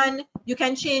test brand, you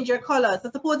can change your color.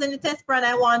 So suppose in the test brand,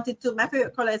 I wanted to, my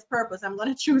favorite color is purple. So I'm going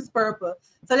to choose purple.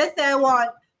 So let's say I want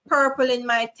purple in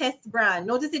my test brand.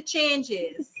 Notice it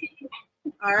changes.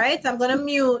 All right, so I'm going to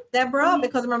mute Deborah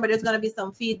because remember there's going to be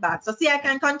some feedback. So see, I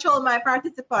can control my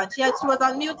participant. She was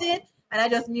unmuted and I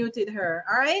just muted her.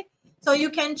 All right, so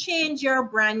you can change your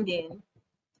branding.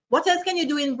 What else can you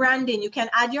do in branding? You can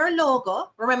add your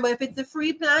logo. Remember, if it's a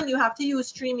free plan, you have to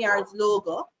use StreamYard's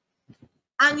logo.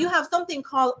 And you have something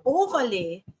called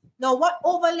overlay. Now, what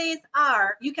overlays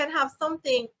are, you can have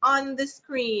something on the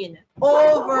screen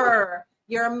over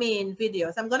your main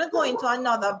video. So I'm going to go into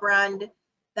another brand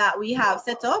that we have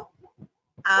set up.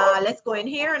 Let's go in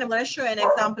here and I'm going to show you an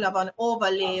example of an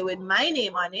overlay with my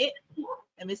name on it.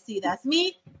 Let me see, that's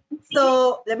me.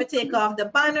 So let me take off the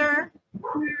banner.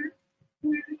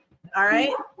 All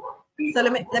right. So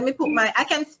let me put my, I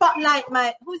can spotlight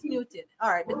my, who's muted?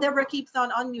 All right, but Deborah keeps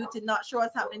on unmuted, not sure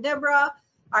what's happening. Deborah.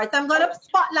 All right, so I'm going to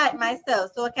spotlight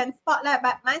myself. So I can spotlight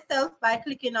myself by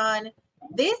clicking on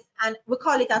this, and we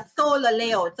call it a solo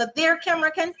layout. So their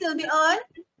camera can still be on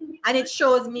and it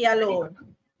shows me alone.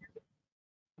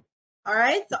 All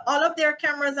right, so all of their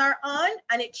cameras are on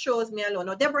and it shows me alone.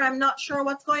 Now, Deborah, I'm not sure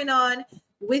what's going on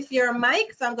with your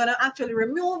mic, so I'm going to actually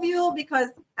remove you because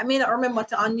I may not remember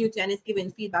to unmute you and it's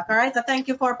giving feedback. All right, so thank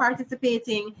you for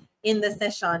participating in the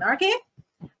session. Okay,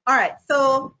 all right,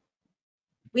 so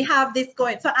we have this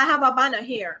going. So I have a banner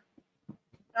here.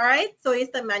 All right. So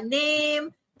it's my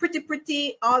name,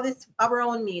 pretty, all this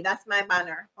around me. That's my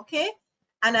banner. Okay.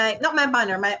 And not my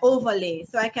banner, my overlay.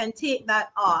 So I can take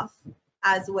that off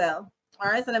as well.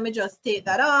 All right. So let me just take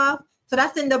that off. So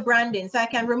that's in the branding. So I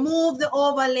can remove the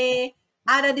overlay,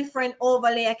 add a different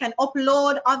overlay. I can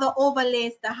upload other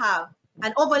overlays to have.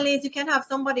 And overlays, you can have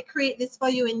somebody create this for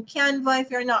you in Canva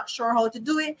if you're not sure how to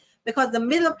do it, because the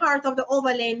middle part of the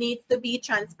overlay needs to be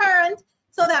transparent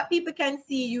so that people can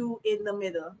see you in the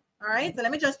middle. All right, so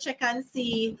let me just check and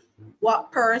see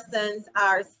what persons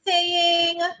are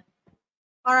saying.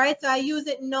 All right, so I use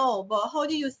it now, but how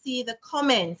do you see the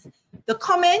comments? The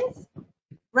comments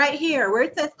right here where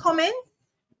it says comments,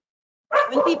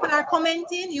 when people are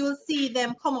commenting, you'll see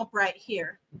them come up right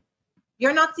here.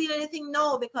 You're not seeing anything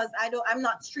now because I'm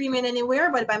not streaming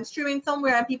anywhere, but if I'm streaming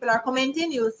somewhere and people are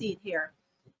commenting, you'll see it here.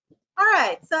 All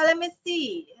right, so let me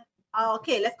see.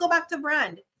 Okay, let's go back to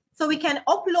brand. So we can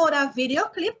upload a video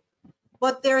clip,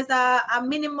 but there's a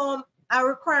minimum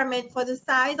requirement for the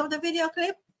size of the video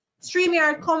clip.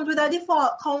 StreamYard comes with a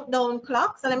default countdown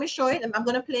clock. So let me show it. I'm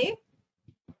going to play.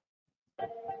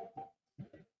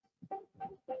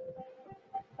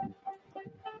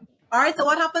 All right, so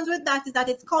what happens with that is that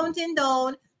it's counting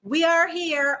down. We are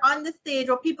here on the stage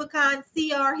where people can't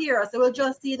see or hear us, so we'll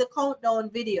just see the countdown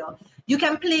video. You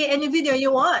can play any video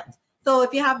you want. So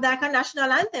if you have like a national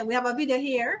anthem, we have a video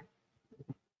here.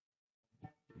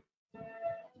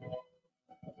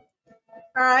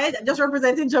 All right, just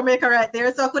representing Jamaica right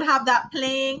there. So I could have that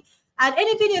playing, and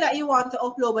any video that you want to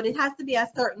upload, but it has to be a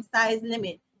certain size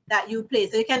limit that you play.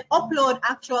 So you can upload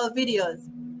actual videos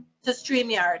to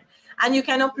StreamYard, and you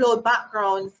can upload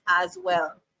backgrounds as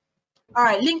well. All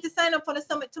right, link to sign up for the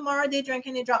summit tomorrow. Deidre,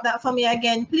 can you drop that for me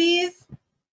again, please?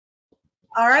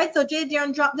 All right, so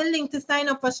Deidre, drop the link to sign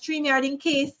up for StreamYard in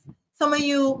case some of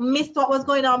you missed what was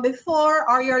going on before,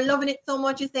 or you're loving it so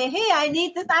much you say, hey, I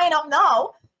need to sign up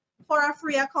now for a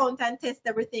free account and test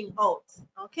everything out.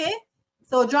 Okay,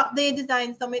 so drop the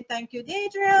design summit. Thank you,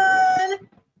 Deidre.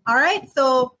 All right,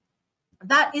 so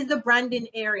that is the branding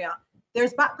area.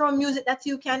 There's background music that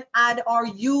you can add or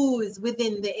use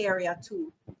within the area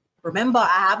too. Remember,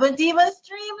 I haven't even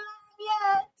streamed live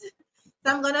yet.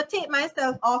 So I'm going to take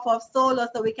myself off of solo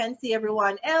so we can see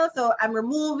everyone else. So I'm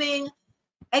removing,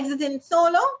 exiting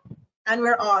solo, and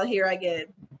we're all here again.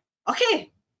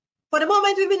 Okay, for the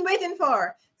moment we've been waiting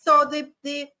for. So the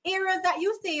areas that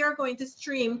you say you're going to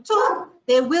stream to,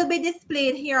 they will be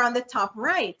displayed here on the top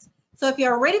right. So if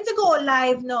you're ready to go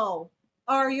live now,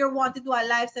 or you want to do a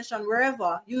live session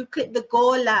wherever, you click the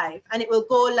go live and it will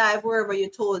go live wherever you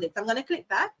told it. So I'm going to click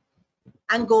that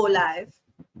and go live.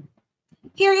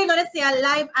 Here you're going to see a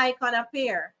live icon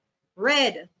appear,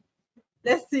 red.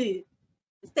 Let's see.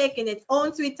 It's taking its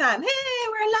own sweet time. Hey,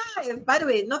 we're live. By the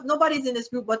way, nobody's in this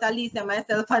group but Alicia,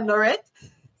 myself, and Lorette.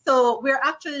 So we're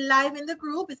actually live in the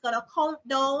group. It's going to count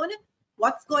down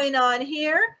what's going on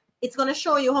here. It's going to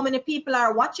show you how many people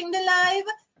are watching the live.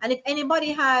 And if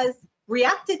anybody has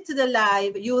reacted to the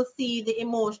live, you'll see the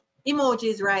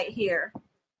emojis right here.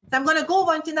 So I'm going to go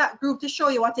over into that group to show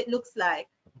you what it looks like.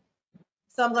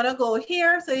 So I'm going to go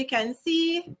here so you can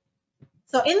see.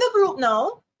 So in the group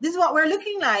now, this is what we're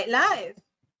looking like live.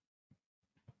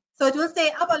 So it will say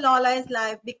Abalola is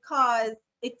live because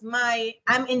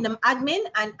I'm in the admin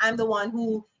and I'm the one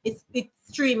who is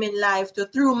streaming live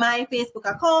through my Facebook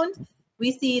account.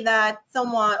 We see that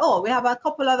we have a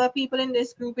couple other people in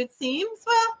this group, it seems.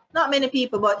 Well, not many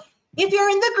people, but if you're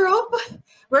in the group,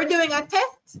 we're doing a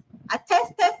test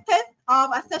of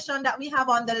a session that we have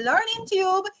on the Learning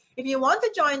Tube. If you want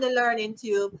to join the Learning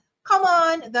Tube, come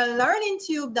on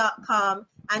thelearningtube.com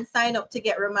and sign up to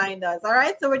get reminders. All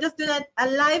right, so we're just doing a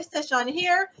live session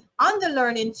here on the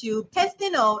Learning Tube,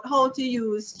 testing out how to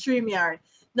use StreamYard.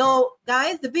 Now,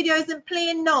 guys, the video isn't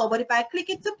playing now, but if I click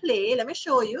it to play, let me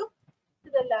show you.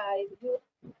 To the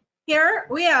live. Here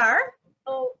we are.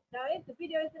 Oh, guys, the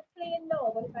video isn't playing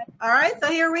now, but if I... All right, so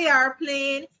here we are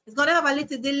playing. It's going to have a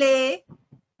little delay,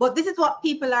 but this is what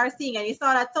people are seeing. And you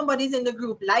saw that somebody's in the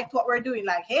group liked what we're doing,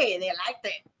 like, hey, they liked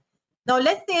it. Now,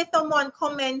 let's say someone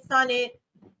comments on it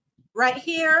right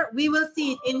here. We will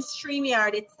see it in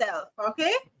StreamYard itself,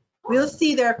 okay? We'll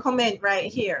see their comment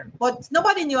right here. But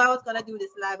nobody knew I was going to do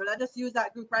this live, but I just use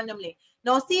that group randomly.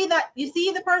 Now, see that? You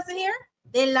see the person here?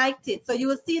 They liked it. So you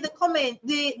will see the comment,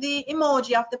 the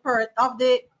emoji of the person,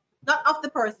 not of the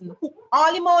person.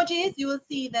 All emojis, you will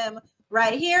see them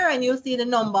right here, and you'll see the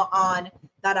number on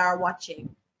that are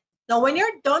watching. Now, when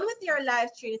you're done with your live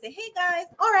stream, you say, hey guys,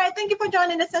 all right, thank you for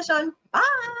joining the session. Bye.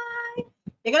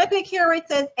 You're going to click here where it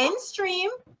says end stream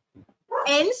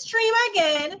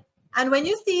again. And when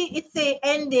you see it say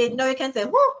ended, now you can say,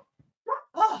 whoo,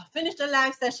 oh, finish the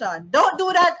live session. Don't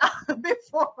do that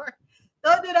before.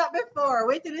 Don't do that before.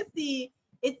 Wait till you see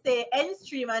it say end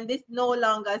stream and this no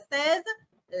longer says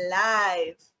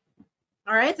live.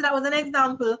 All right, so that was an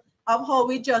example of how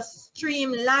we just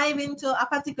stream live into a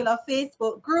particular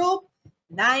Facebook group.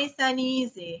 Nice and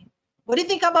easy. What do you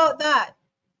think about that?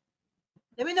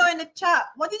 Let me know in the chat.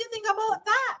 What did you think about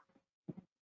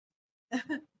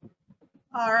that?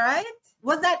 All right.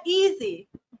 Was that easy?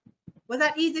 Was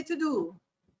that easy to do?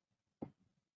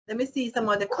 Let me see some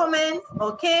of the comments.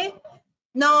 Okay.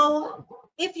 Now,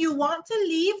 if you want to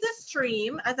leave the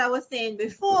stream, as I was saying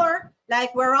before,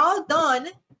 like we're all done,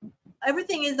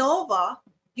 everything is over,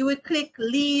 you would click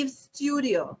leave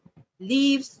studio,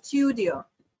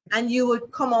 and you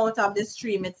would come out of the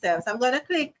stream itself. So I'm going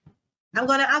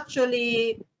to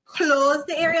actually close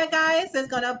the area, guys. So it's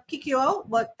going to kick you out,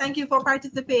 but thank you for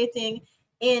participating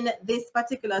in this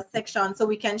particular section so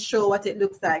we can show what it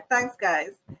looks like. Thanks,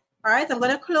 guys. All right, I'm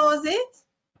going to close it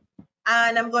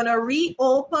and I'm going to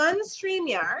reopen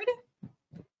StreamYard.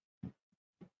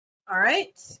 All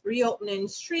right, reopening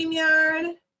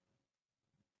StreamYard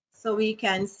so we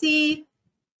can see.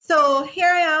 So here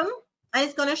I am, and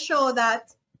it's going to show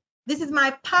that this is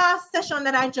my past session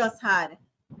that I just had.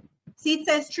 See, it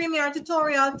says StreamYard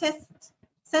tutorial test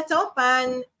setup,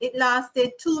 and it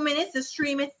lasted 2 minutes, the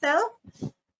stream itself.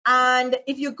 And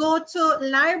if you go to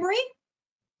library,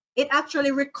 it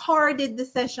actually recorded the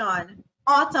session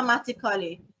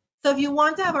automatically. So if you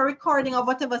want to have a recording of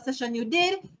whatever session you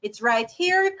did, it's right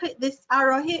here. Click this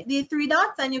arrow here, the 3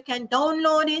 dots, and you can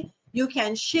download it. You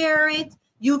can share it.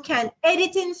 You can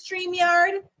edit in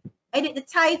StreamYard, edit the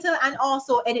title, and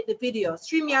also edit the video.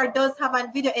 StreamYard does have a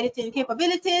video editing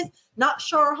capabilities. Not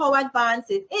sure how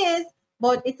advanced it is,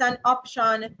 but it's an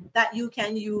option that you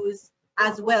can use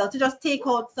as well to just take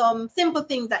out some simple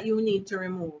things that you need to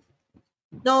remove.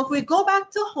 Now, if we go back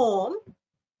to home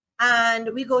and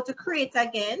we go to create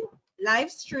again, live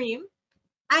stream,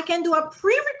 I can do a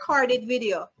pre-recorded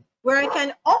video where I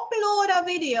can upload a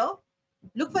video,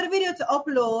 look for the video to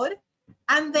upload,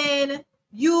 and then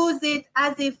use it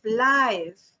as if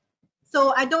live.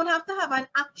 So I don't have to have an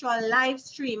actual live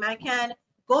stream. I can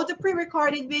go to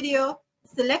pre-recorded video,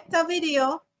 select a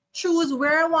video, choose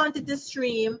where I want it to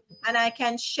stream, and I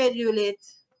can schedule it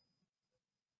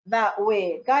that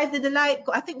way. Guys, did the light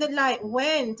go? I think the light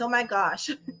went. Oh my gosh.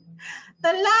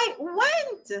 The light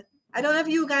went. I don't know if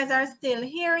you guys are still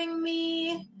hearing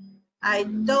me. I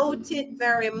doubt it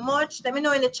very much. Let me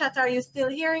know in the chat, are you still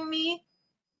hearing me?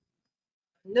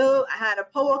 No, I had a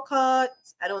power cut.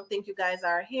 I don't think you guys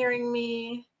are hearing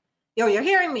me. Yo, you're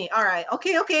hearing me. All right.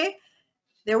 Okay, okay.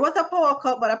 There was a power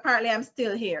cut, but apparently I'm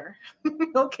still here.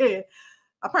 Okay.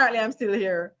 Apparently I'm still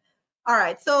here. All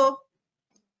right. So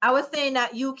I was saying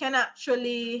that you can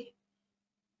actually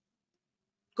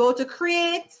go to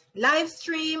create, live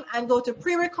stream, and go to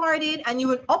pre-recorded, and you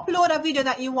will upload a video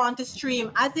that you want to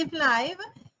stream as if live,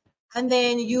 and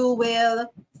then you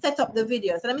will set up the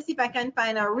video. So let me see if I can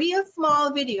find a real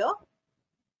small video.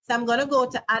 So I'm going to go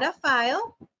to add a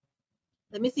file.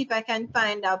 Let me see if I can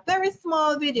find a very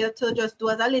small video to just do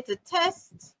as a little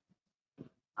test.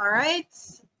 All right,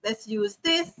 let's use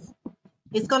this.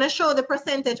 It's going to show the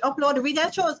percentage upload. The reason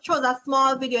it shows a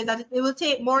small video is that it will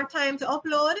take more time to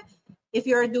upload if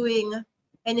you're doing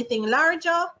anything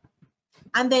larger.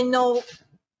 And then now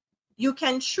you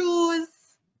can choose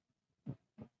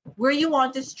where you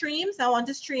want to stream. So I want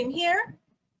to stream here,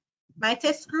 my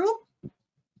test group.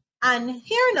 And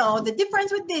here now, the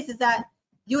difference with this is that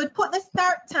you would put the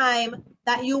start time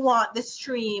that you want the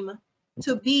stream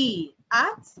to be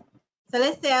at. So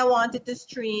let's say I wanted to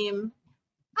stream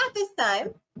at this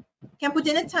time. I can put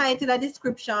in a title, a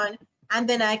description, and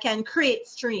then I can create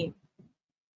stream.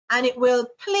 And it will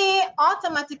play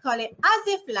automatically as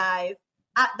if live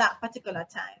at that particular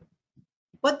time.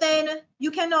 But then you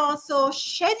can also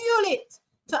schedule it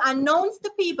to announce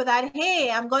to people that, hey,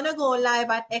 I'm going to go live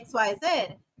at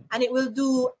XYZ. And it will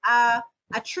do a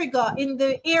trigger in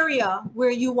the area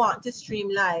where you want to stream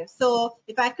live. So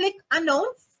if I click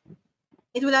announce,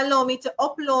 it will allow me to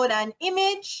upload an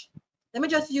image. Let me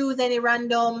just use any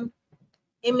random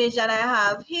image that I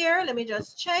have here. Let me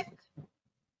just check.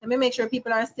 Let me make sure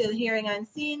people are still hearing and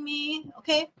seeing me.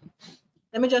 Okay.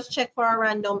 Let me just check for a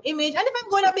random image. And if I'm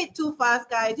going a bit too fast,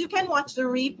 guys, you can watch the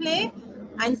replay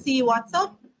and see what's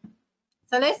up.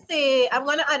 So let's say I'm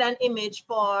going to add an image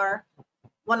for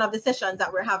one of the sessions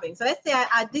that we're having. So let's say I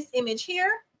add this image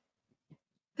here.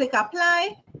 Click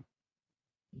apply.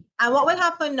 And what will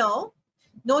happen now?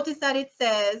 Notice that it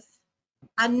says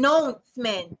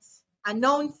announcement.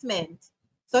 Announcement.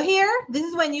 So here, this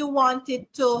is when you want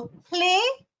it to play.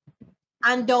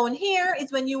 And down here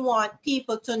is when you want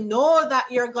people to know that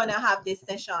you're going to have this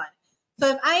session. So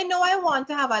if I know I want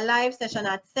to have a live session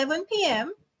at 7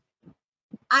 p.m.,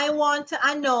 I want to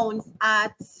announce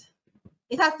at,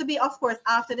 it has to be, of course,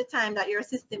 after the time that your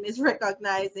system is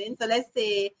recognizing. So let's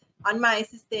say on my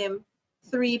system,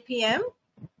 3 p.m.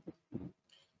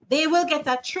 They will get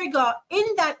a trigger in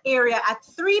that area at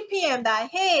 3 p.m. that,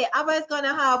 hey, Ava is going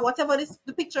to have whatever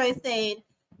the picture is saying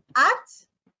at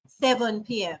 7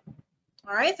 p.m.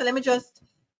 All right, so let me just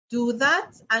do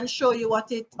that and show you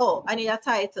what it, oh, I need a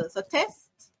title. So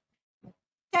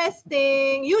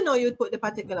testing, you know, you'd put the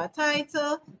particular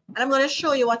title, and I'm going to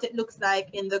show you what it looks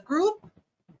like in the group.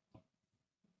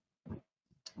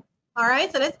 All right,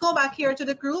 so let's go back here to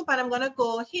the group, and I'm going to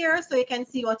go here so you can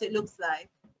see what it looks like.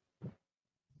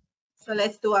 So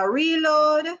let's do a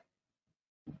reload.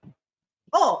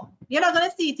 Oh, you're not going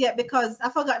to see it yet because I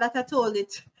forgot that I told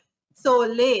it so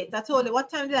late. I told it, what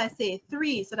time did I say?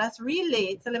 3, so that's real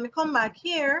late. So let me come back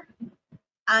here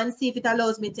and see if it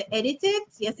allows me to edit it.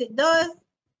 Yes, it does.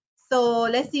 So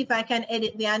let's see if I can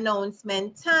edit the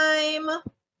announcement time.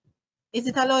 Is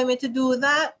it allowing me to do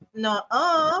that? No.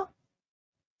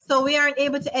 So we aren't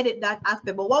able to edit that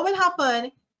aspect. But what will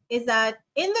happen is that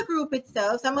in the group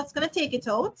itself, so I'm just going to take it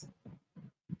out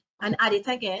and add it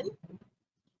again.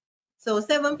 So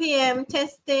 7 p.m.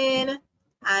 testing,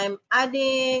 I'm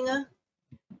adding.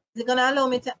 Is it going to allow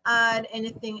me to add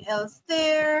anything else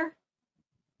there?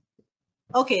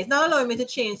 Okay, it's not allowing me to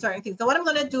change certain things. So what I'm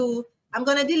going to do, I'm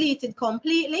going to delete it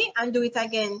completely and do it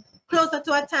again closer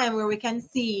to a time where we can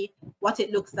see what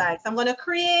it looks like. So I'm going to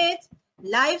create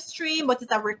live stream, but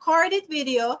it's a recorded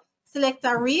video. Select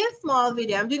a real small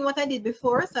video. I'm doing what I did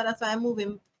before, so that's why I'm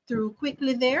moving through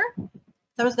quickly there.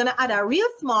 So I'm just going to add a real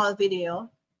small video.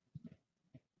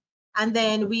 And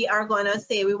then we are going to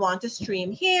say we want to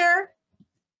stream here.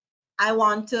 I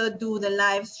want to do the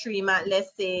live stream at,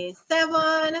 let's say,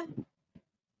 7.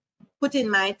 Put in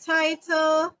my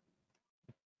title,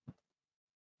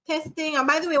 testing. And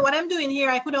by the way, what I'm doing here,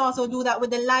 I could also do that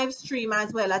with the live stream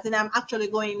as well, as in I'm actually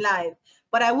going live.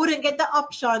 But I wouldn't get the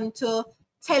option to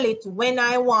tell it when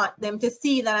I want them to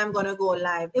see that I'm going to go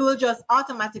live. It will just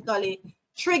automatically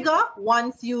trigger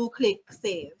once you click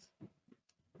save.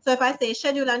 So if I say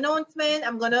schedule announcement,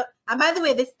 I'm going to, and by the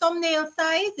way, this thumbnail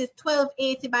size is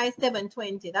 1280 by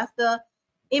 720. That's the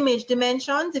image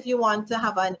dimensions if you want to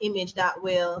have an image that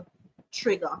will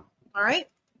trigger. All right.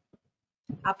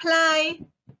 Apply.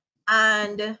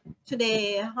 And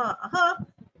today, all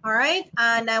right.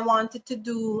 And I wanted to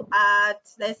do at,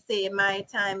 let's say my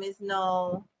time is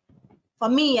now, for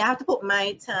me, I have to put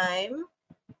my time.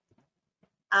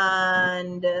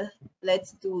 And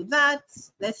let's do that.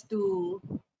 Let's do,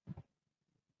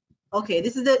 okay,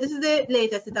 this is the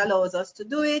latest it allows us to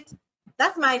do it.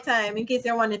 That's my time, in case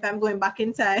you're wondering if I'm going back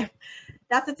in time.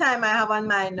 That's the time I have on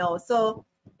mine now. So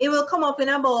it will come up in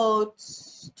about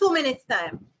 2 minutes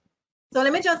time. So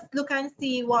let me just look and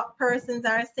see what persons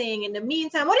are saying in the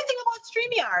meantime. What do you think about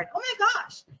StreamYard? Oh my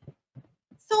gosh.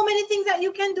 So many things that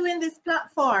you can do in this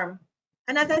platform.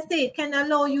 And as I say, it can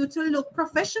allow you to look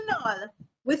professional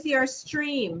with your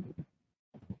stream.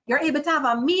 You're able to have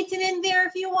a meeting in there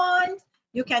if you want.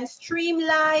 You can stream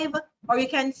live, or you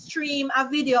can stream a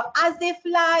video as if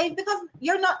live, because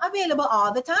you're not available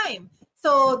all the time.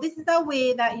 So this is a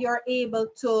way that you're able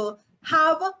to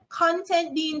have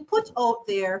content being put out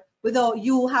there without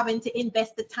you having to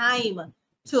invest the time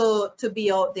to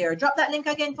be out there. Drop that link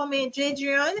again for me,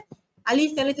 Jadrian.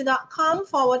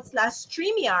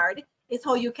 AliciaLittle.com/StreamYard is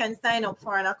how you can sign up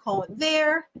for an account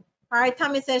there. All right,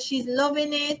 Tammy says she's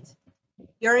loving it.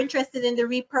 You're interested in the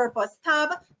repurpose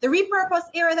tab. The repurpose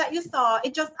area that you saw,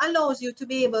 it just allows you to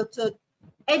be able to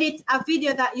edit a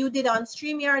video that you did on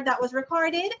StreamYard that was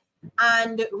recorded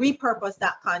and repurpose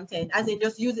that content, as in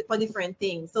just use it for different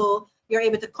things. So you're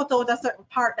able to cut out a certain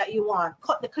part that you want,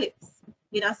 cut the clips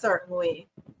in a certain way.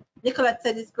 Nicolette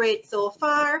said it's great so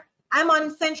far. I'm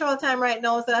on Central Time right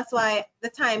now, so that's why the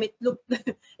time it looked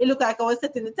it looked like I was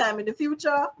setting the time in the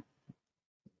future.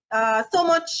 So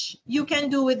much you can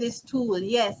do with this tool.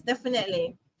 Yes,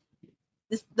 definitely.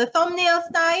 The thumbnail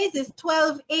size is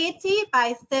 1280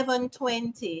 by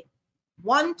 720.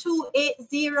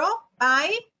 1280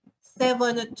 by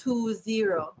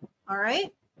 720. All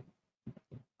right.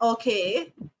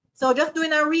 Okay. So just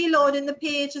doing a reload in the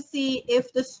page to see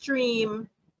if the stream,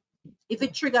 if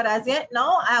it triggered as yet.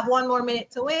 No, I have 1 more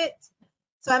minute to wait.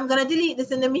 So I'm going to delete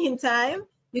this in the meantime.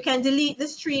 You can delete the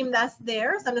stream that's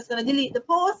there. So I'm just going to delete the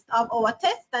post of our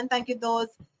test, and thank you those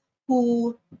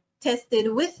who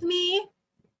tested with me.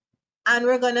 and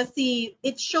we're gonna see,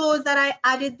 it shows that I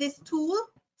added this tool.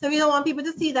 So if you don't want people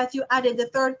to see that you added the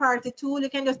third-party tool, you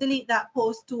can just delete that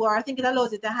post too, or I think it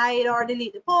allows you to hide or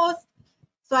delete the post.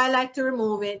 So I like to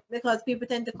remove it because people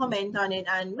tend to comment on it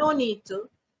and no need to.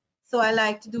 So I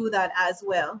like to do that as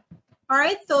well. All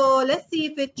right, so let's see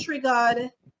if it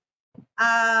triggered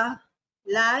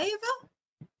live.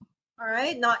 All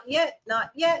right, not yet,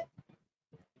 not yet.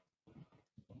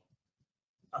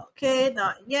 Okay,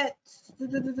 not yet.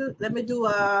 Let me do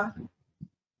a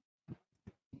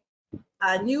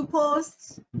new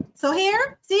post. So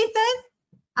here, see it says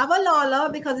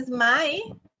Avalala because it's my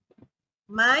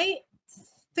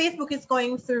Facebook is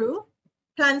going through,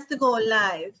 plans to go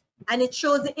live, and it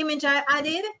shows the image I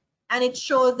added, and it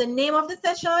shows the name of the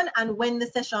session and when the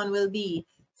session will be.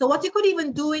 So what you could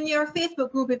even do in your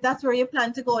Facebook group, if that's where you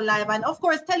plan to go live, and of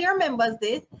course tell your members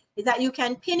this, is that you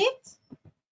can pin it.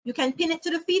 You can pin it to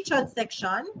the featured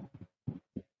section,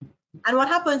 and what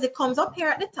happens, it comes up here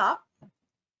at the top.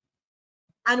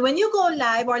 And when you go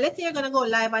live, or let's say you're going to go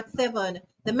live at 7,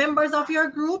 the members of your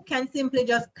group can simply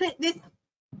just click this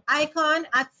icon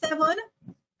at 7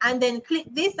 and then click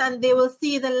this, and they will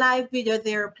see the live video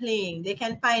they're playing. They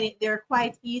can find it there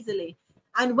quite easily.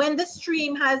 And when the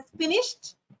stream has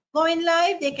finished going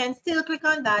live, they can still click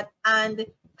on that and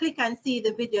click and see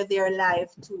the video they're live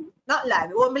too. Not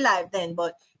live, it won't be live then,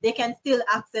 but they can still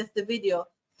access the video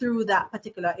through that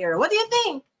particular area. What do you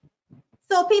think?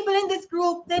 So people in this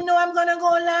group, they know I'm gonna go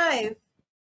live.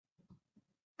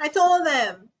 I told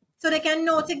them, so they can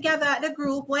know together at the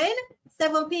group when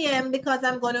 7 p.m. because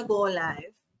I'm gonna go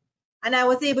live. And I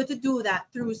was able to do that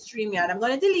through StreamYard. I'm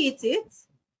gonna delete it.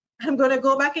 I'm gonna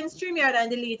go back in StreamYard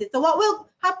and delete it. So what will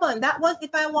happen? That was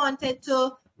if I wanted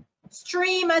to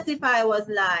stream as if I was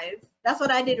live. That's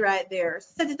what I did right there.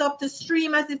 Set it up to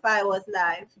stream as if I was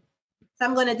live. So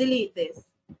I'm gonna delete this.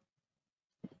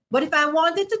 But if I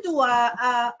wanted to do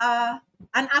an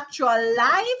actual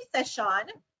live session,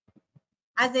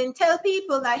 as in tell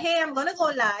people that, hey, I'm going to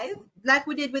go live, like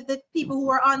we did with the people who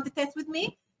were on the test with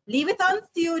me, leave it on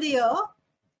studio,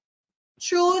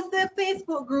 choose the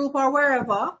Facebook group or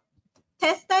wherever,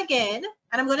 test again,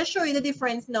 and I'm going to show you the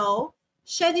difference now.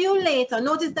 Schedule later.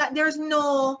 Notice that there's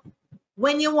no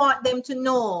when you want them to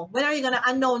know. When are you going to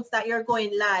announce that you're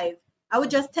going live? I would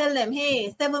just tell them,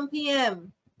 hey, 7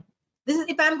 p.m. This is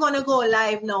if I'm going to go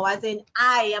live now, as in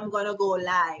I am going to go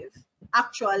live,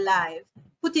 actual live.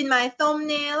 Put in my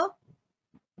thumbnail,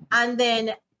 and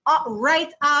then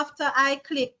right after I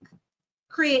click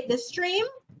create the stream,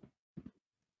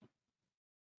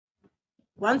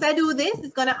 once I do this,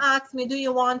 it's going to ask me, do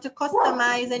you want to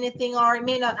customize anything, or it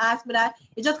may not ask me that.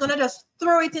 It's just going to just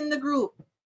throw it in the group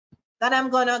that I'm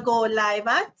going to go live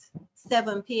at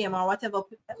 7 p.m. or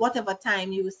whatever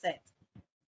time you set.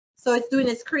 So it's doing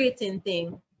its creating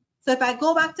thing. So if I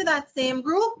go back to that same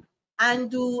group and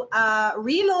do a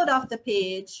reload of the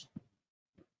page,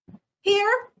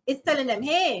 here it's telling them,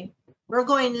 hey, we're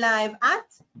going live at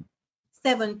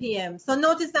 7 p.m. So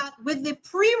notice that with the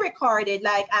pre-recorded,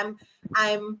 like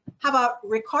I have a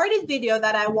recorded video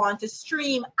that I want to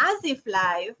stream as if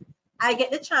live, I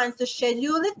get the chance to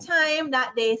schedule the time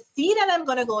that they see that I'm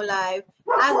going to go live,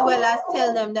 as well as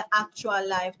tell them the actual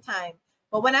live time.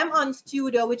 But when I'm on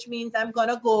studio, which means I'm going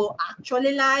to go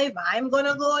actually live, I'm going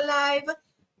to go live,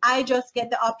 I just get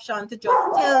the option to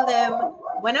just tell them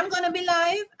when I'm going to be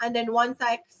live. And then once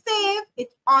I save,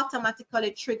 it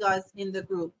automatically triggers in the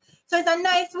group. So it's a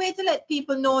nice way to let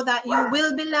people know that you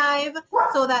will be live,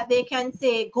 so that they can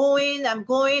say, going, I'm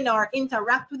going, or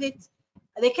interact with it.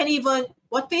 They can even,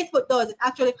 what Facebook does, it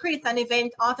actually creates an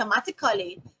event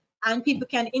automatically, and people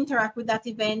can interact with that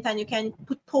event, and you can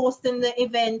put posts in the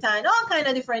event and all kind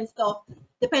of different stuff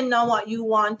depending on what you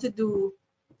want to do.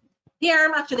 Here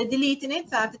I'm actually deleting it,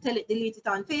 so I have to tell it delete it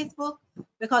on Facebook,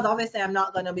 because obviously I'm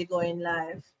not going to be going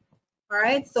live. All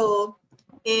right, so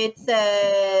it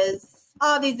says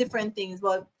all these different things,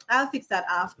 but I'll fix that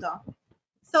after.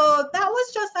 So that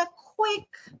was just a quick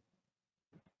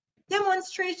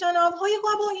demonstration of how you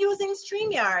go about using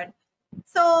StreamYard.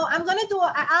 So I'm going to do,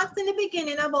 I asked in the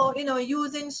beginning about,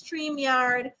 using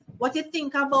StreamYard, what you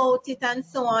think about it and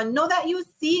so on. Know that you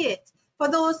see it. For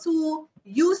those who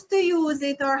used to use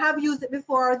it or have used it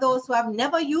before, or those who have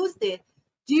never used it,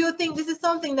 do you think this is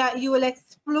something that you will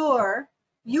explore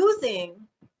using?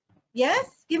 Yes?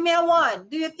 Give me a 1.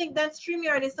 Do you think that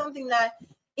StreamYard is something that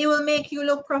it will make you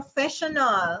look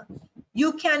professional?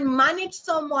 You can manage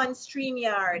someone's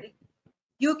StreamYard.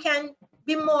 You can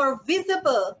be more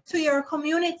visible to your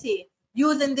community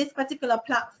using this particular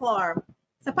platform.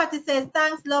 So Patty says,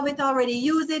 thanks, love it, already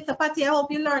use it. So Patty, I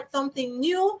hope you learned something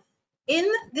new in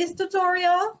this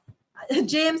tutorial.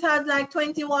 James has like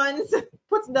 21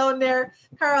 puts down there.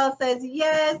 Carol says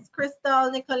yes.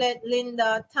 Crystal, Nicolette,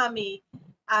 Linda, Tammy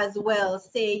as well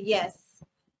say yes.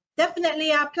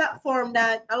 Definitely a platform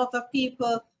that a lot of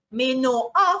people may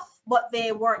know of, but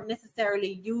they weren't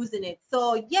necessarily using it.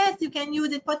 So yes, you can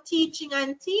use it for teaching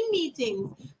and team meetings,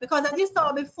 because as you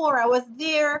saw before, I was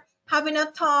there having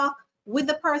a talk with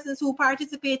the persons who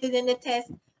participated in the test,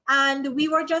 and we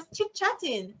were just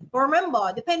chit-chatting.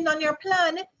 Remember, depending on your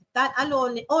plan, that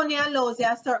alone only allows you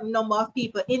a certain number of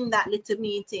people in that little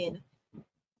meeting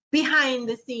behind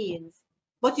the scenes,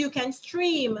 but you can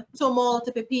stream to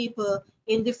multiple people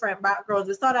in different backgrounds.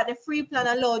 We saw that the free plan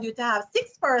allowed you to have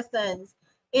 6 persons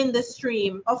in the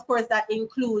stream. Of course, that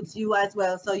includes you as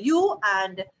well. So you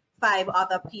and 5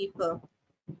 other people.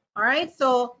 All right.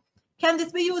 So can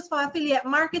this be used for affiliate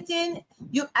marketing?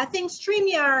 I think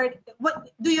StreamYard, what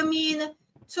do you mean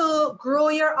to grow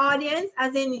your audience?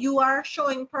 As in you are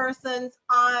showing persons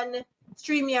on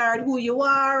StreamYard who you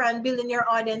are and building your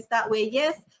audience that way,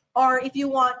 yes. Or if you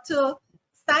want to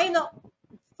sign up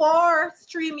for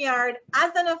StreamYard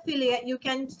as an affiliate, you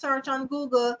can search on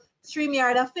Google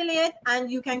StreamYard affiliate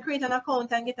and you can create an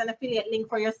account and get an affiliate link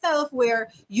for yourself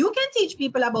where you can teach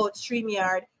people about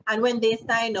StreamYard, and when they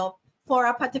sign up for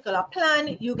a particular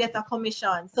plan, you get a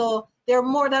commission. So there are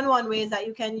more than one ways that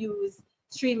you can use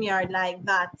StreamYard like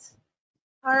that.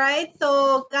 All right,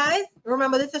 so guys,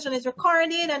 remember this session is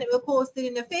recorded and it will be posted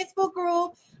in the Facebook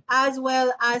group as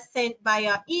well as sent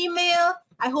via email.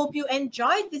 I hope you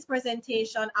enjoyed this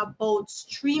presentation about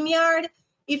StreamYard.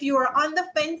 If you are on the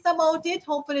fence about it,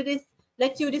 hopefully this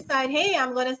lets you decide, hey,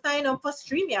 I'm going to sign up for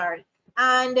StreamYard.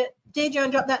 And Dejan,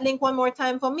 drop that link one more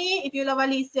time for me. If you love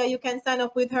Alicia, you can sign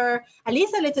up with her,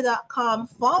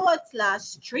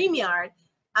 alicialitta.com/StreamYard,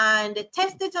 and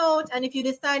test it out. And if you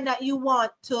decide that you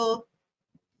want to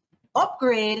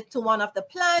upgrade to one of the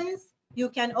plans, you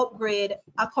can upgrade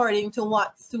according to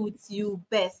what suits you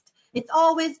best. It's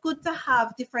always good to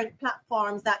have different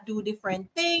platforms that do different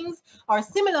things or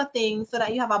similar things so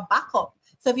that you have a backup.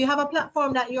 So if you have a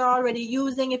platform that you're already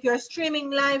using, if you're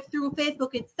streaming live through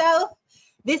Facebook itself,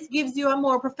 this gives you a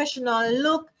more professional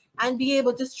look and be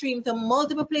able to stream to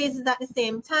multiple places at the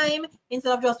same time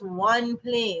instead of just one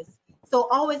place. So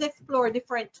always explore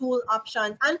different tool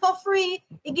options, and for free,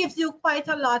 it gives you quite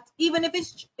a lot. Even if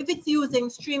it's using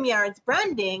StreamYard's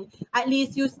branding, at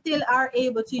least you still are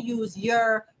able to use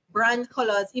your brand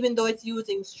colors, even though it's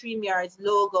using StreamYard's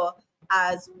logo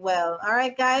as well. All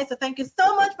right, guys. So thank you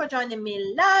so much for joining me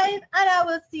live, and I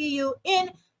will see you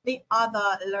in the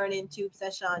other Learning Tube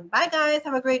session. Bye, guys.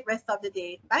 Have a great rest of the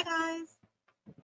day. Bye, guys.